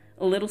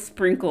a little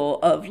sprinkle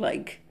of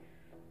like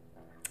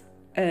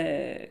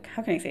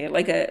how can I say it?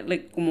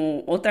 Like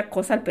como otra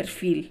cosa al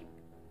perfil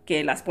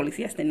que las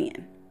policías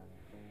tenían.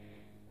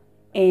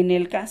 En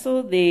el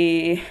caso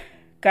de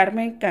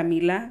Carmen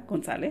Camila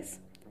González,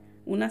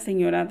 una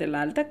señora de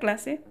la alta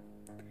clase,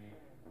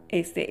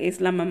 es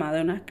la mamá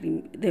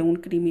de un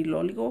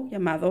criminólogo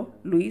llamado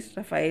Luis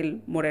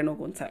Rafael Moreno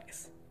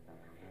González.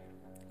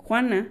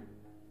 Juana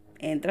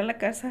entra a la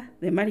casa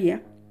de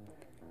María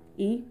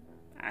y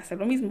hace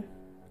lo mismo.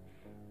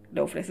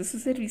 Le ofrece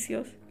sus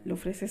servicios, le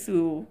ofrece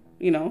su,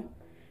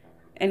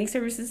 any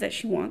services that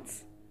she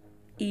wants.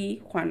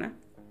 Y Juana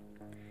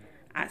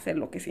hace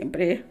lo que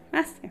siempre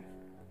hace,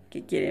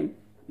 que quiere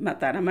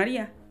matar a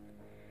María.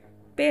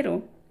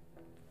 Pero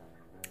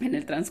en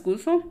el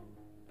transcurso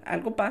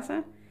algo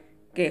pasa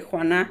que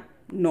Juana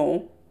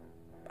no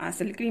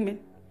hace el crimen,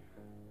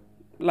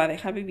 la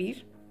deja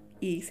vivir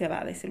y se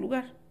va de ese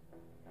lugar.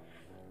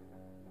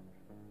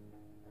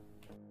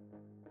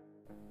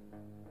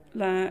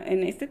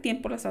 En este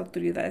tiempo las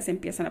autoridades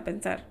empiezan a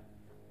pensar,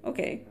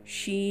 okay,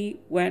 she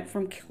went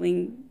from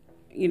killing,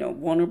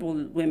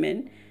 vulnerable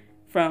women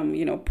from,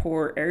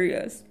 poor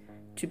areas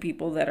to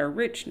people that are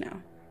rich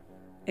now.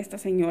 Esta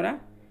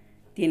señora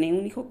tiene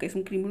un hijo que es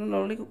un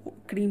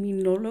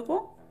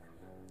criminólogo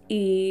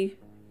y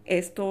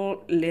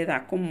esto le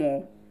da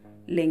como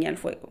leña al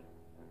fuego.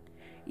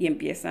 Y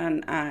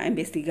empiezan a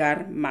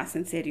investigar más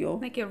en serio.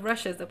 Like it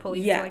rushes the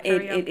police. Yeah, to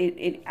hurry up.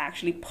 it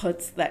actually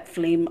puts that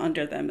flame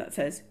under them that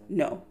says,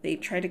 no, they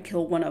try to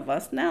kill one of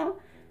us now.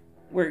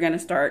 We're going to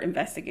start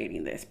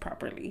investigating this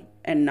properly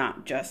and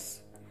not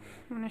just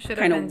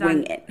kind of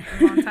wing it.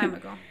 A long time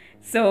ago.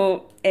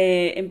 So,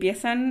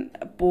 empiezan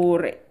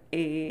por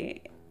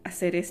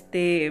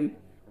hacer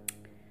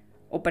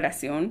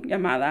operación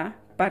llamada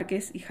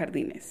Parques y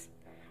Jardines,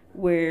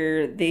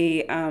 where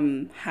they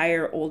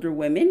hire older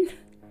women,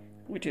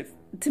 which is,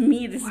 to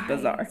me, this is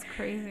bizarre. It's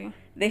crazy.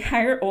 They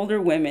hire older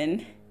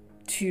women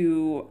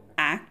to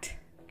act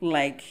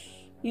like,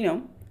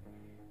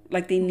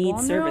 like they need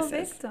Vulnerable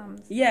services.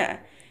 Victims. Yeah.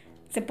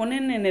 Se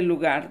ponen en el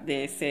lugar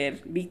de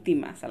ser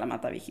víctimas a la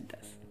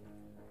Mataviejitas.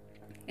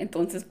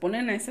 Entonces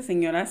ponen a esas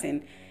señoras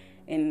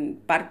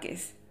en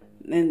parques,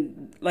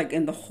 like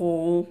in the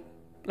whole,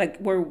 like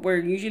where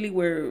usually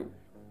where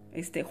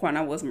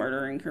Juana was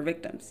murdering her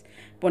victims.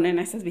 Ponen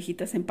a esas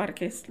viejitas en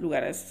parques,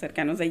 lugares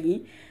cercanos de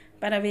allí,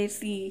 para ver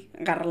si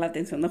agarra la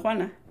atención de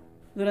Juana.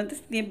 Durante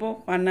este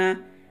tiempo,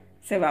 Juana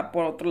se va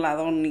por otro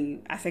lado,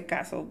 ni hace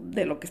caso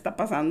de lo que está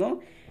pasando.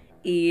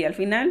 Y al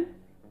final,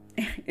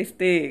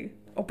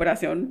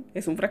 operación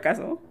es un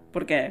fracaso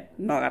porque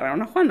no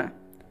agarraron a Juana.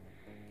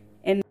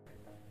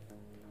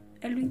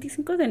 El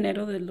 25 de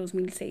enero del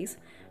 2006,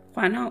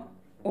 Juana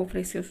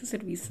ofreció sus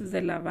servicios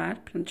de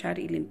lavar, planchar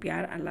y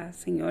limpiar a la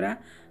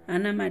señora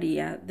Ana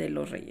María de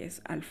los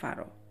Reyes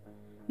Alfaro,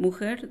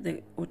 mujer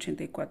de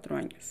 84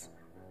 años.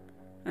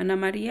 Ana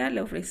María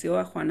le ofreció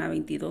a Juana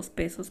 22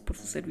 pesos por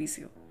su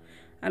servicio,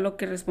 a lo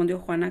que respondió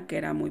Juana que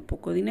era muy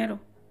poco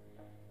dinero.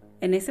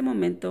 En ese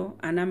momento,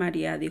 Ana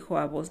María dijo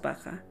a voz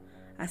baja,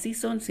 así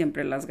son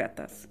siempre las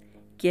gatas,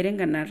 quieren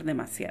ganar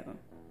demasiado.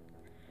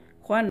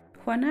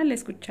 Juana, al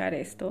escuchar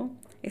esto,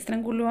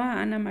 estranguló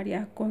a Ana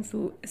María con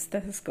su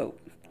stethoscope.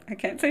 I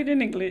can't say it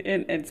in English,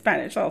 in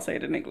Spanish, I'll say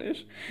it in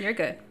English. You're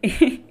good.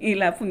 Y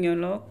la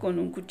apuñaló con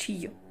un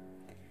cuchillo.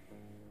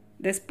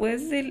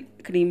 Después del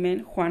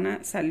crimen, Juana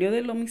salió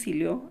del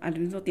domicilio al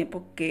mismo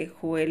tiempo que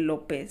Joel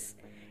López,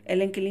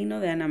 el inquilino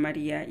de Ana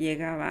María,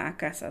 llegaba a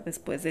casa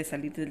después de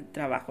salir del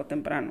trabajo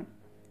temprano.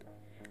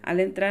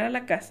 Al entrar a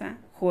la casa,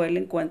 Joel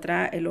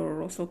encuentra el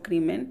horroroso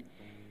crimen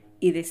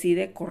y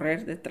decide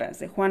correr detrás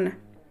de Juana.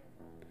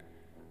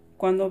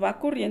 Cuando va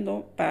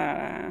corriendo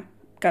para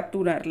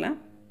capturarla,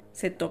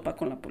 se topa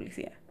con la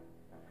policía.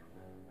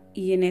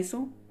 Y en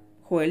eso,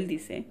 Joel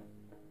dice,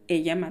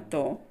 ella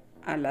mató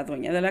a la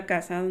dueña de la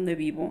casa donde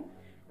vivo,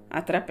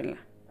 atrápenla.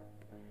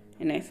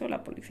 En eso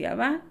la policía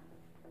va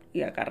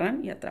y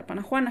agarran y atrapan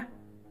a Juana.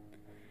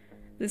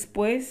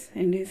 Después,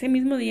 en ese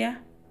mismo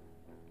día,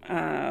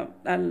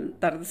 al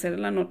atardecer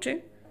de la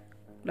noche,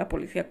 la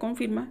policía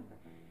confirma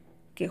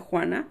que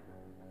Juana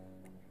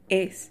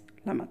es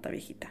la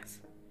Mataviejitas.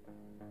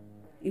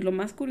 Y lo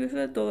más curioso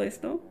de todo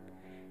esto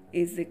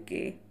es de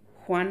que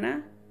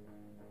Juana,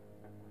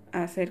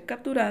 a ser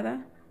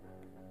capturada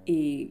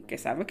y que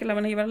sabe que la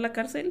van a llevar a la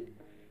cárcel,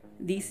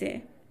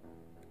 dice,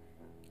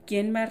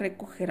 ¿quién va a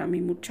recoger a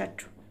mi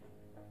muchacho?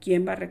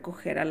 ¿Quién va a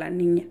recoger a la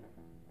niña?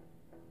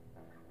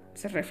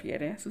 Se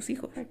refiere a sus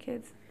hijos. Her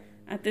kids.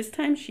 At this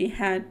time, she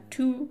had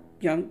 2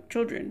 young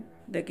children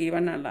de que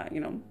iban a la,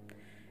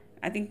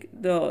 I think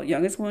the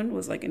youngest one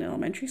was like in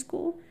elementary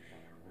school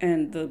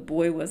and the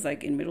boy was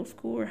like in middle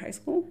school or high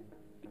school.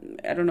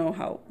 I don't know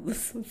how the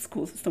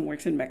school system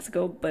works in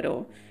Mexico, but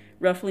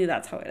roughly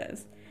that's how it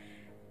is.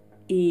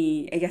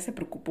 Y ella se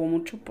preocupó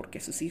mucho porque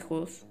sus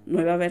hijos no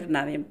iba a haber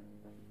nadie,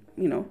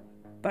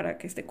 para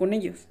que esté con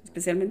ellos,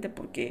 especialmente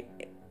porque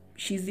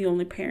she's the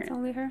only parent. It's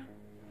only her.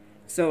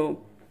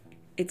 So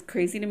it's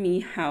crazy to me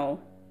how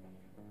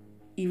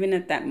even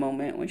at that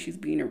moment when she's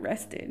being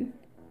arrested,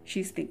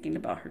 she's thinking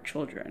about her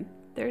children.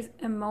 There's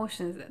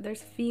emotions,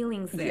 there's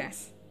feelings there.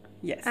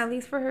 Yes. At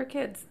least for her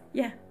kids.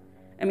 Yeah.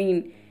 I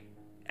mean,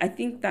 I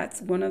think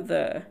that's one of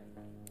the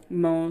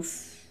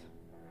most,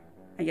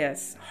 I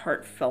guess,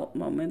 heartfelt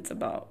moments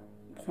about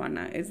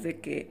Juana is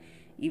that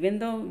even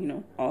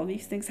though, all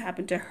these things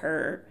happened to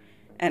her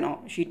and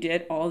she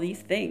did all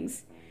these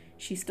things,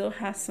 she still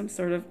has some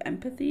sort of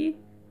empathy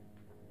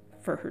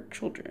for her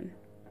children,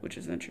 which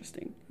is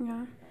interesting.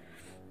 Yeah.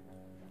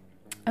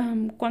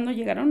 Cuando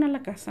llegaron a la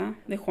casa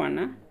de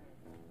Juana,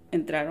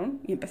 entraron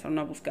y empezaron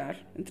a buscar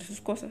entre sus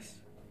cosas.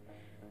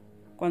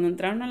 Cuando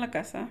entraron a la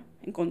casa,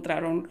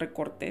 encontraron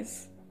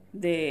recortes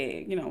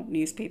de,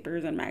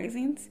 newspapers and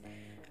magazines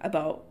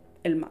about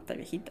el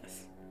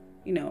Mataviejitas,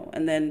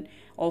 and then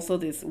also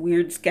this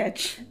weird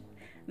sketch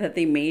that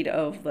they made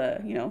of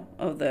the,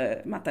 of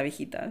the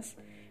Mataviejitas,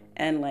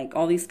 and like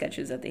all these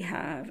sketches that they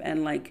have,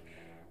 and like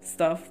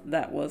stuff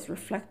that was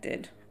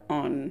reflected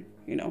on,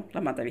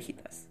 la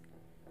Mataviejitas.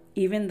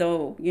 Even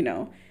though,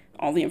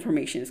 all the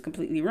information is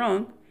completely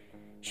wrong,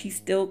 she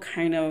still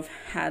kind of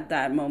had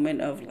that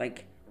moment of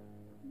like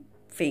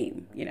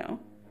fame,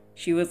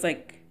 She was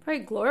like,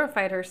 probably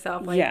glorified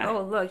herself. Like, yeah.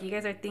 Oh, look, you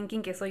guys are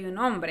thinking que soy un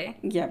hombre.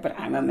 Yeah, but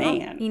I'm a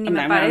man. Y ni I'm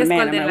me not a parezco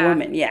man, al de I'm a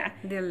woman. Yeah.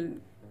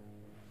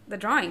 The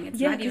drawing. It's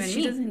Yeah, not even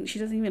me. she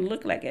doesn't even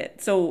look like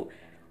it. So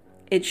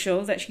it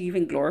shows that she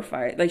even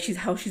glorified, like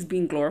she's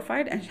being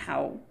glorified and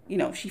how,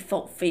 she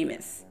felt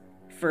famous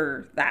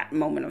for that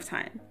moment of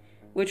time,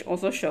 which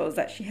also shows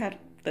that she had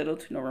little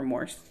to no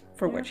remorse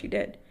for what she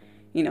did,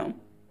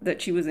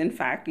 that she was in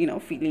fact,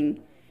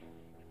 feeling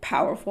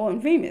powerful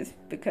and famous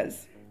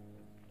because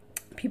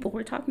people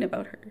were talking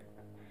about her.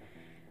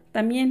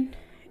 También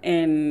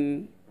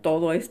en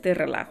todo este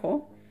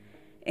relajo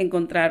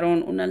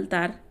encontraron un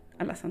altar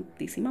a la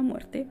Santísima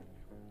Muerte,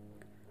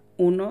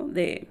 uno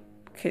de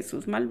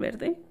Jesús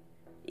Malverde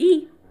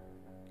y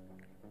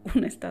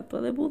una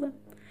estatua de Buda.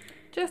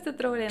 Just to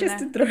throw it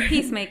in there.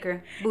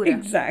 Peacemaker, Buddha.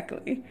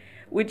 Exactly.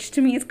 Which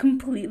to me is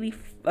completely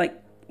like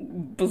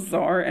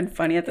bizarre and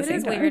funny at the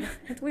same time. Weird.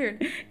 It's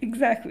weird.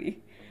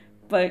 Exactly.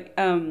 But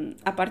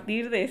a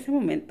partir de ese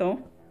momento,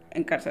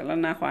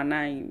 encarcelan a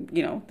Juana y,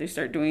 they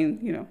start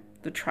doing,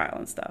 the trial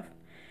and stuff.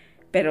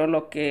 Pero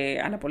lo que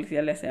a la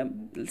policía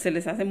se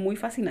les hace muy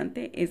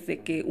fascinante es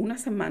de que una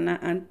semana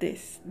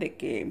antes de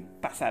que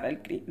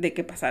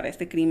pasara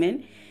este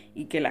crimen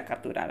y que la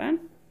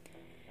capturaran,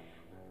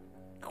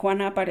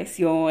 Juana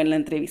apareció en la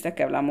entrevista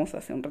que hablamos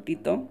hace un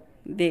ratito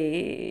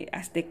de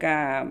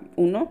Azteca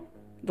 1,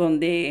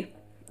 donde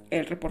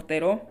el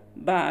reportero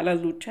va a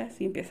las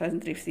luchas y empieza a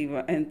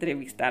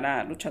entrevistar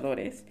a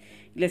luchadores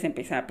y les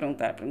empieza a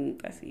preguntar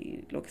preguntas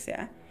y lo que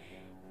sea.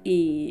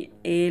 Y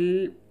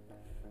él,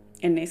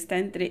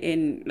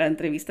 en la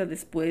entrevista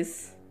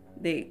después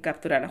de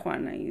capturar a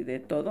Juana y de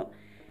todo,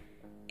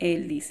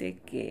 él dice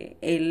que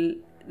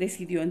él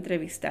decidió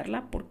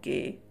entrevistarla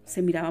porque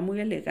se miraba muy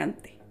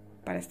elegante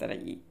para estar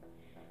allí,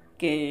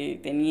 que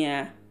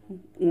tenía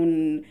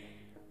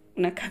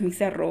una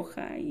camisa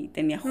roja y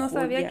tenía joyas. No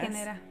sabía quién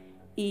era.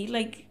 Y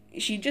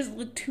she just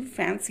looked too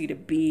fancy to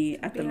be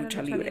at the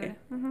lucha libre.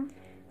 Uh-huh.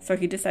 So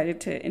he decided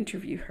to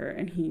interview her,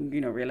 and he,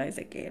 realized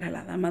que era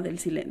la Dama del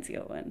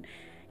Silencio, and,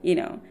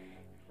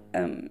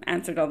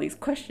 answered all these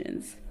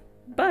questions.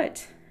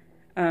 But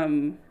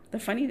the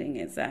funny thing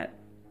is that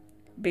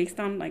based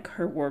on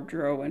her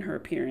wardrobe and her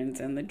appearance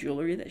and the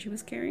jewelry that she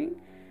was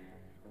carrying,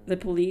 the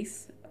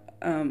police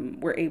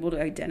were able to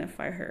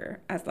identify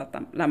her as La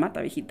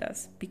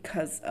Mataviejitas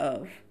because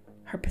of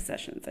her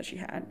possessions that she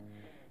had,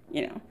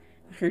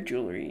 her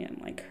jewelry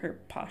and her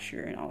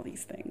posture and all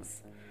these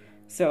things.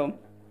 So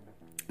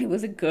it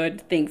was a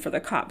good thing for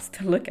the cops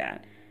to look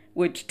at,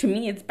 which to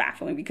me it's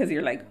baffling because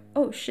you're like,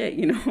 oh shit,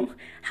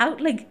 how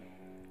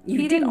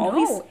you did all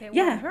these. It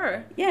was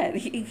her. Yeah,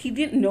 he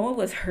didn't know it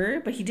was her,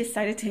 but he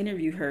decided to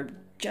interview her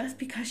just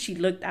because she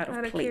looked out of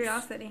place. Out of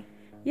curiosity.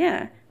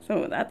 Yeah,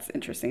 so that's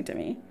interesting to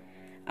me.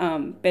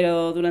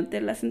 Pero durante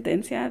la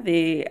sentencia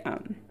de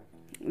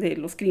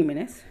los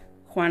crímenes,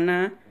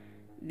 Juana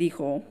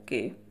dijo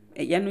que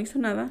ella no hizo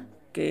nada,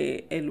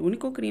 que el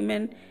único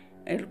crimen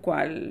el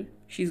cual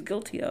she's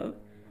guilty of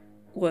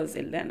was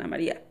el de Ana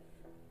María.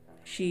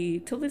 She,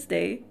 till this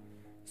day,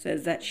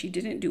 says that she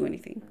didn't do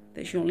anything,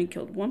 that she only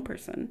killed one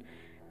person,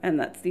 and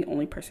that's the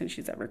only person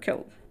she's ever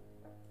killed.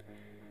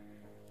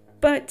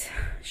 But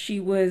she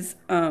was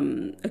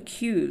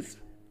accused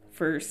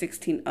for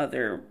 16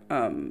 other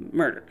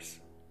murders.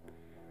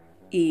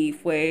 Y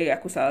fue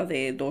acusada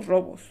de 2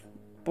 robos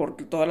por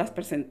todas las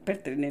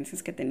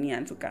pertenencias que tenía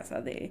en su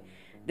casa de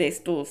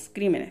estos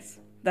crímenes.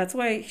 That's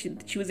why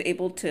she was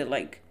able to,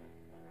 like,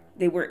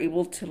 they were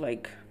able to,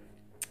 like,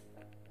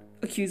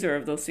 accuse her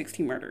of those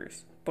 16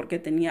 murders. Porque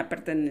tenía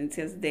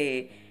pertenencias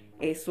de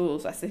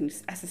esos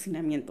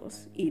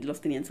asesinamientos y los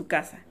tenía en su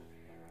casa.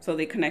 So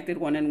they connected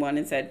one and one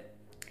and said,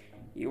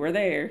 you were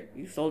there,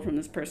 you stole from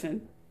this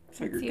person,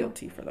 so you're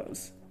guilty for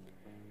those.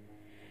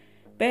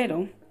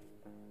 Pero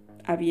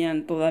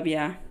habían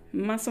todavía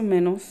más o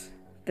menos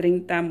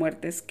 30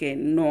 muertes que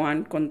no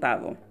han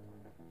contado.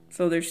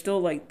 So there's still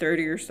like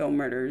 30 or so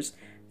murders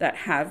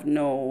that have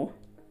no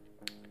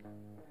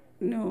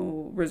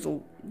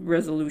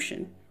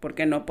resolution,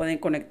 porque no pueden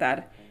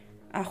conectar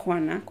a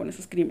Juana con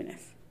esos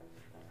crímenes.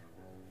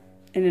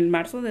 En el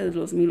marzo de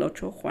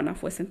 2008, Juana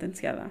fue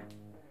sentenciada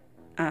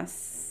a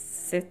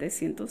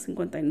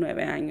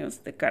 759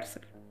 años de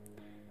cárcel.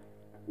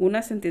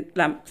 La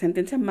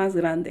sentencia más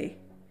grande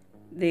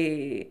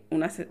de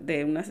un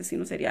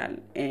asesino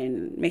serial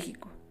en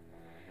México.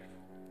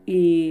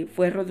 Y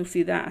fue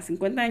reducida a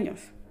 50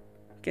 años,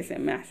 que se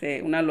me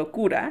hace una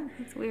locura.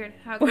 It's weird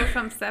how it goes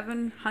from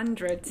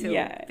 700 to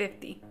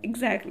 50.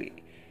 Exactly.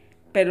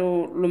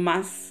 Pero lo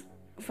más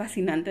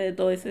fascinante de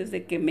todo eso es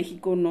de que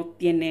México no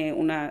tiene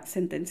una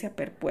sentencia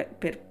perpetua.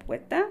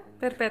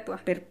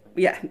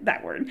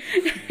 That word.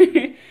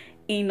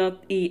 They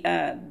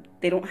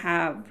don't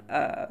have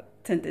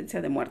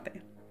sentencia de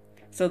muerte.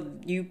 So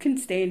you can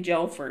stay in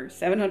jail for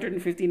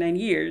 759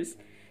 years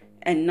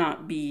and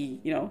not be,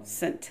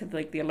 sent to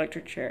like the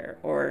electric chair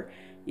or,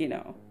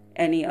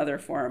 any other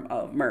form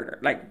of murder,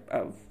 like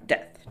of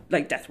death,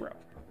 like death row.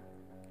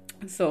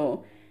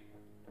 So,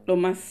 lo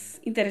más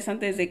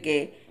interesante es de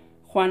que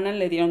Juana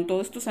le dieron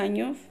todos estos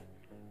años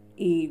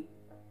y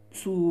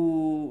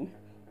su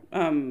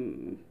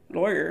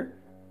lawyer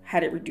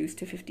had it reduced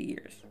to 50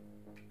 years.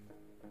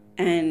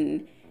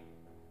 And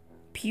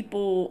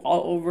people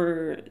all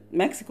over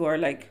Mexico are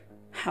like,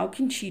 how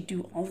can she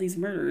do all these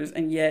murders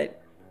and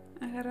yet...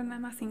 Agarra nada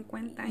más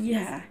 50 años.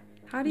 Yeah.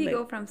 How do you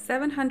go from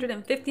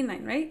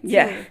 759, right?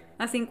 Yeah.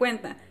 A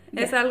 50.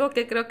 Yeah. Es algo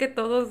que creo que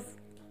todos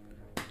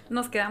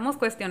nos quedamos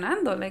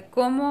cuestionando. Like,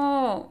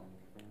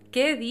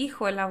 ¿qué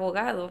dijo el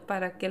abogado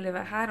para que le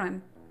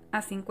bajaran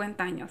a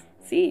 50 años?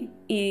 Sí,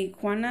 y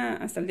Juana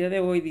hasta el día de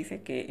hoy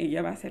dice que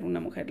ella va a ser una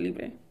mujer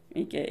libre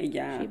y que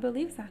ella... She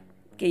believes that.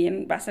 Que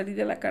ella va a salir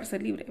de la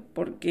cárcel libre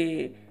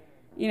porque,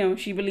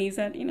 she believes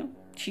that,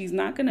 she's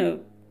not going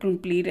to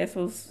cumplir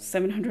esos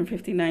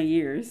 759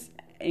 years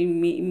y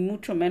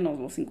mucho menos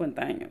los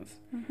 50 años.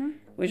 Mm-hmm.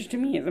 Which to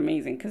me is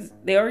amazing because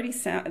they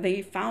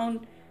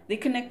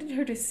connected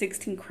her to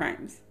 16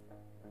 crimes,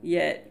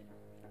 yet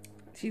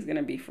she's going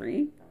to be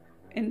free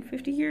in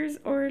 50 years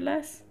or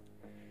less.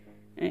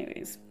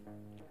 Anyways,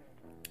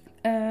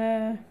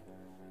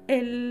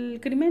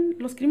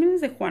 los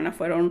crímenes de Juana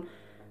fueron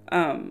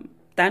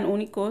tan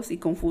únicos y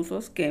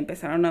confusos que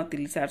empezaron a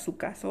utilizar su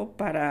caso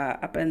para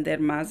aprender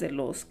más de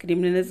los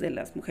crímenes de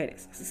las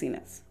mujeres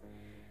asesinas.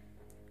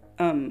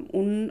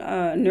 Un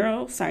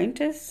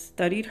neuroscientist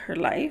studied her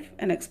life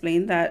and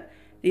explained that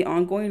the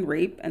ongoing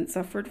rape and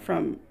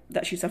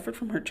that she suffered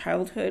from her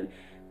childhood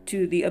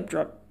to the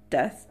abrupt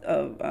death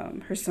of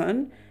her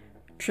son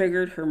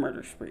triggered her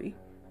murder spree.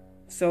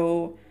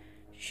 So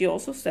she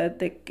also said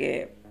de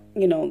que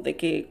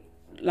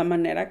la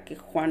manera que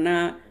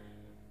Juana,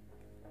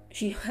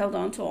 she held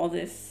on to all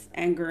this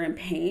anger and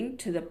pain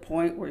to the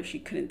point where she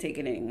couldn't take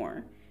it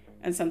anymore.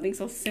 And something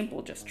so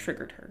simple just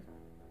triggered her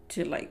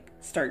to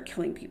start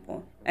killing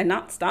people and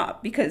not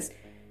stop, because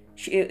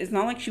it's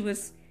not like she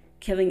was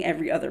killing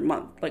every other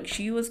month. Like,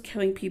 she was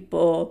killing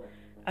people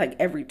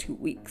every 2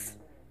 weeks.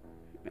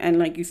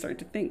 And you start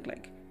to think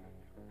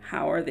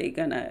how are they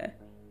gonna,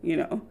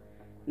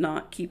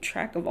 not keep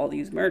track of all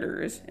these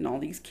murders and all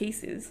these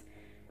cases?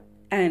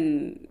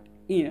 And,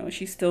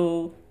 she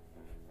still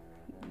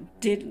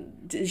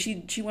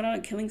she went on a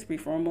killing spree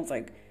for almost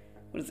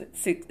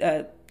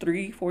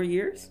 3-4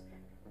 years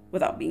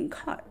without being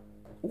caught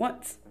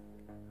once.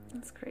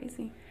 That's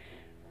crazy.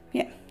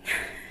 Yeah.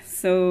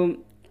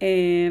 So,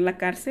 en la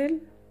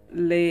cárcel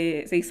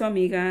se hizo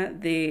amiga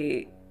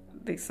de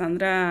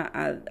Sandra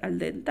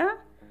Aldenta,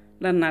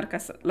 la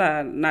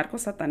narco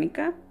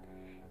satánica,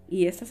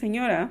 y esta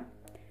señora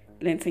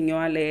le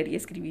enseñó a leer y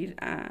escribir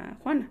a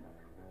Juana,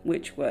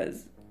 which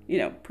was,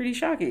 pretty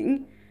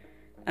shocking.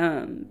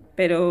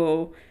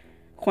 Pero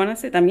Juana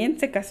también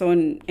se casó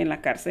en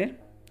la cárcel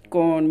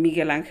con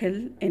Miguel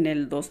Ángel en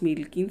el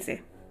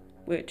 2015,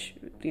 which,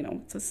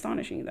 it's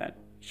astonishing that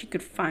she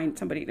could find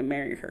somebody to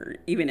marry her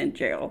even in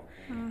jail.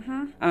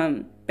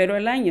 Uh-huh. Pero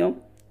el año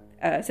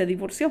se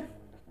divorció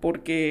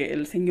porque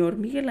el señor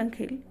Miguel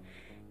Ángel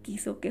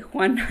quiso que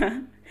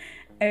Juana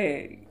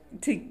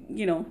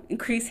to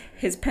increase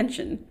his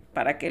pension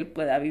para que él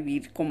pueda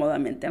vivir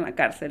cómodamente en la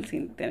cárcel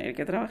sin tener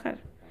que trabajar.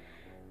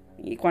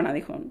 Y Juana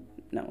dijo,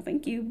 no,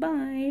 thank you,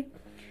 bye.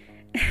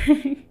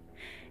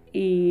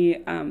 Y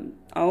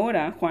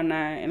ahora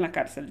Juana en la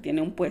cárcel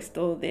tiene un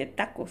puesto de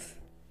tacos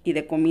y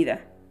de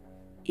comida.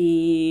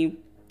 Y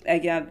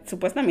ella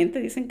supuestamente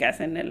dicen que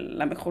hacen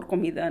la mejor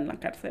comida en la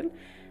cárcel,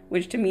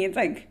 which to me it's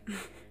like,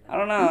 I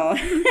don't know.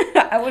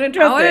 I wouldn't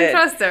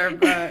trust her,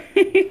 but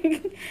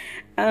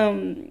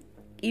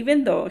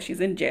even though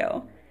she's in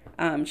jail,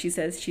 she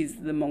says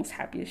she's the most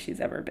happiest she's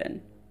ever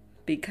been,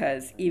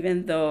 because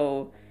even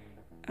though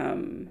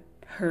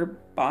her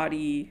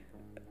body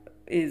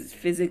is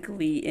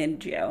physically in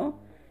jail,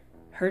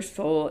 her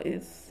soul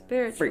is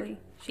spiritually free.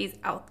 She's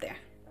out there.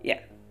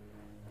 Yeah.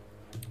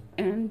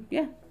 And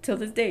yeah, till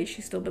this day,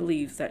 she still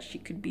believes that she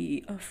could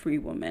be a free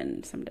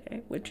woman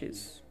someday, which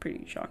is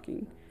pretty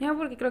shocking. Yeah,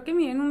 porque creo que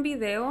miré en un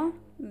video,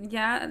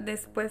 ya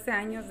después de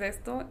años de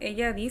esto,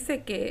 ella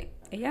dice que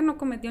ella no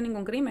cometió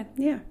ningún crimen.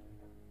 Yeah.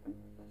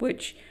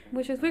 Which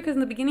is weird, because in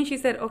the beginning she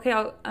said, okay,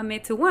 I'll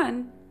admit to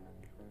one,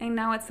 and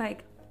now it's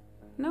like,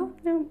 no,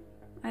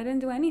 I didn't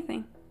do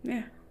anything.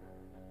 Yeah.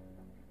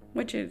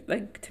 Which is,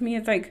 like, to me,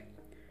 it's like,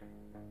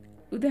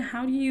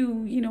 how do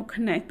you,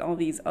 connect all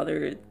these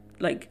other,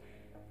 like,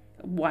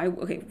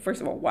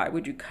 first of all, why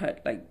would you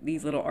cut, like,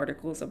 these little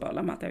articles about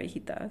la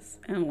Mataviejitas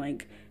and,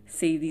 like,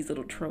 save these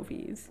little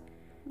trophies?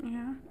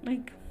 Yeah.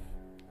 Like,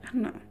 I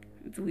don't know.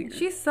 It's weird.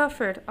 She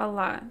suffered a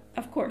lot.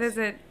 Of course.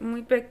 Desde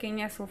muy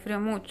pequeña sufrió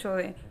mucho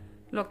de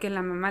lo que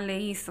la mamá le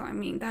hizo. I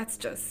mean, that's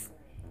just...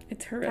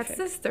 It's horrific. That's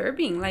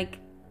disturbing, like...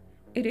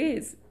 It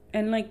is.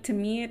 And, like, to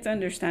me, it's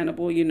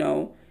understandable,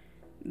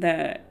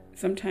 that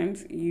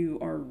sometimes you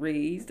are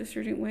raised a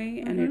certain way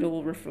and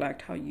it'll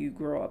reflect how you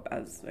grow up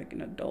as, like,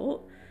 an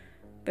adult.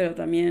 Pero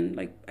también,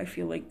 like, I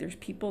feel like there's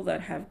people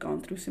that have gone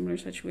through similar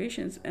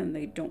situations and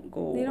they don't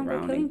go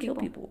around and kill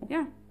people.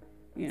 Yeah.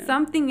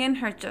 Something in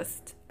her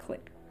just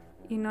clicked.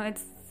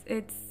 It's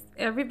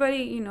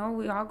everybody,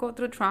 we all go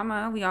through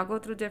trauma. We all go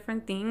through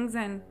different things.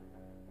 And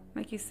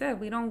like you said,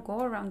 we don't go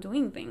around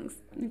doing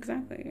things.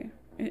 Exactly.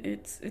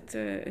 It's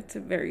a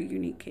very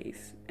unique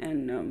case.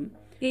 And,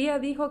 y ella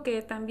dijo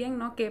que también,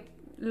 ¿no? Que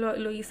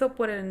lo hizo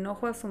por el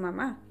enojo a su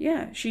mamá.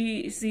 Yeah,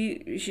 she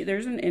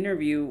there's an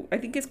interview, I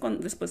think it's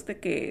después de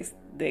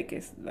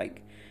que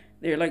like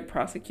they're like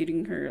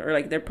prosecuting her or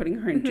like they're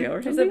putting her in jail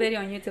or something. There's a video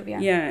on YouTube, yeah.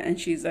 Yeah, and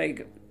she's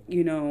like,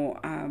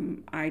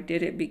 I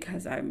did it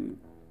because I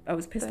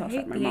was pissed off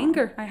at my mom. The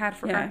anger I had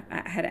for her. Yeah,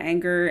 I had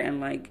anger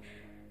and like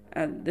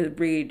the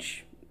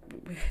rage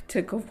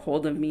took a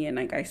hold of me and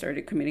like I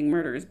started committing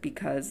murders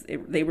because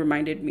they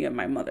reminded me of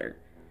my mother.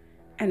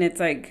 And it's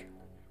like,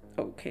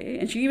 okay.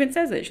 And she even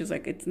says it. She's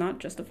like, it's not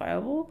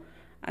justifiable.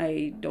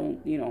 I don't,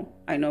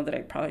 I know that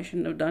I probably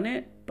shouldn't have done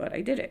it, but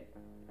I did it.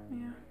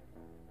 Yeah.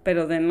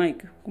 Pero then,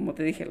 like, como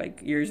te dije,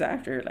 like, years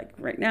after, like,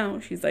 right now,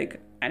 she's like,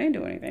 I didn't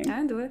do anything. I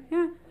didn't do it,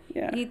 yeah.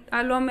 Yeah. Y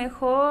a lo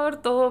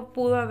mejor todo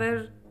pudo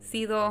haber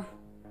sido,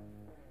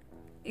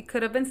 it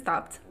could have been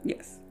stopped.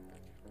 Yes.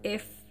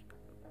 If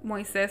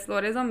Moisés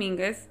Flores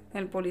Domínguez,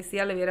 el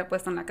policía, le hubiera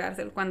puesto en la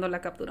cárcel cuando la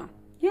capturó.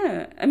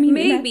 Yeah, I mean,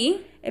 maybe.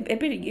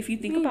 If you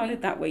think about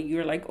it that way,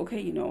 you're like,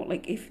 okay,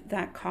 like if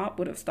that cop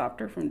would have stopped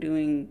her from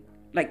doing,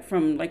 like,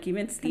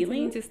 even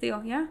stealing. Continuing to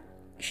steal, yeah.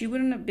 She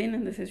wouldn't have been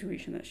in the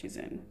situation that she's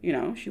in,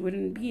 she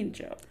wouldn't be in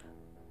jail.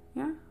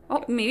 Yeah.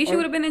 Oh, maybe she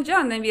would have been in jail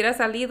and then hubiera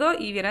salido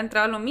y hubiera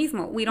entrado lo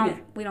mismo. We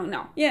don't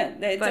know. Yeah,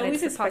 it's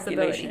always a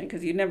speculation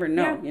because you never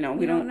know. Yeah,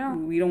 we don't know.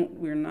 It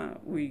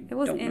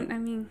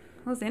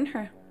was in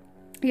her.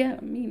 Yeah,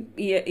 I mean,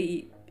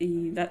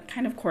 that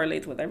kind of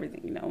correlates with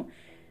everything,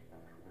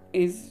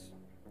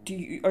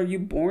 Are you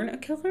born a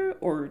killer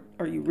or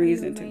are you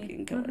raised into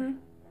being a killer? Mm-hmm.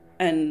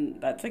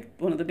 And that's like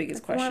one of the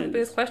biggest questions. One of the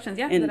biggest questions,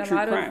 yeah. In true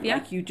crime,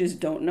 like you just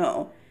don't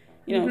know.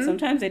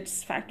 Sometimes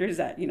it's factors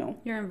that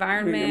your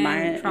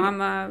environment,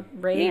 trauma,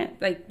 rape,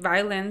 like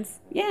violence.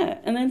 Yeah,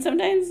 and then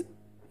sometimes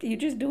you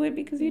just do it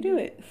because you do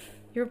it.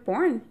 You're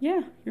born.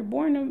 Yeah, you're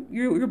born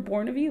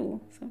of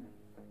evil. So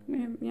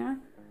yeah.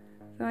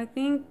 So I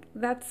think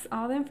that's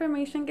all the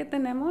information que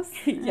tenemos.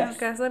 Yes. En el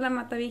caso de la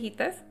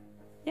Mataviejitas.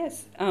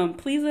 Yes.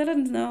 Please let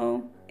us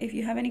know if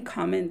you have any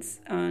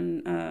comments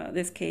on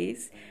this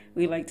case.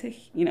 We like to,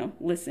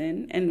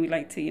 listen, and we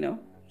like to,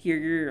 hear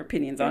your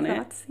opinions on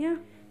thoughts. It. Yeah.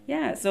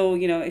 Yeah. So,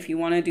 if you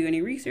want to do any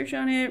research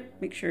on it,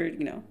 make sure,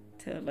 to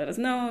let us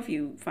know if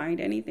you find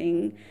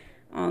anything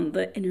on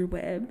the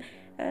interweb.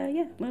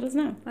 Let us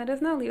know. Let us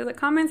know. Leave us a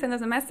comment, send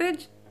us a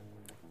message,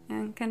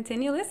 and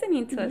continue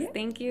listening to us.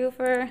 Thank you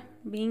for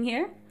being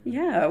here.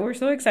 Yeah, we're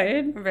so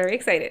excited. We're very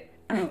excited.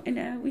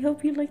 And we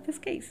hope you like this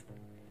case.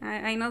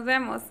 Ahí nos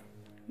vemos.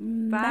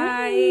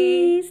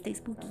 Bye. Stay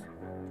spooky.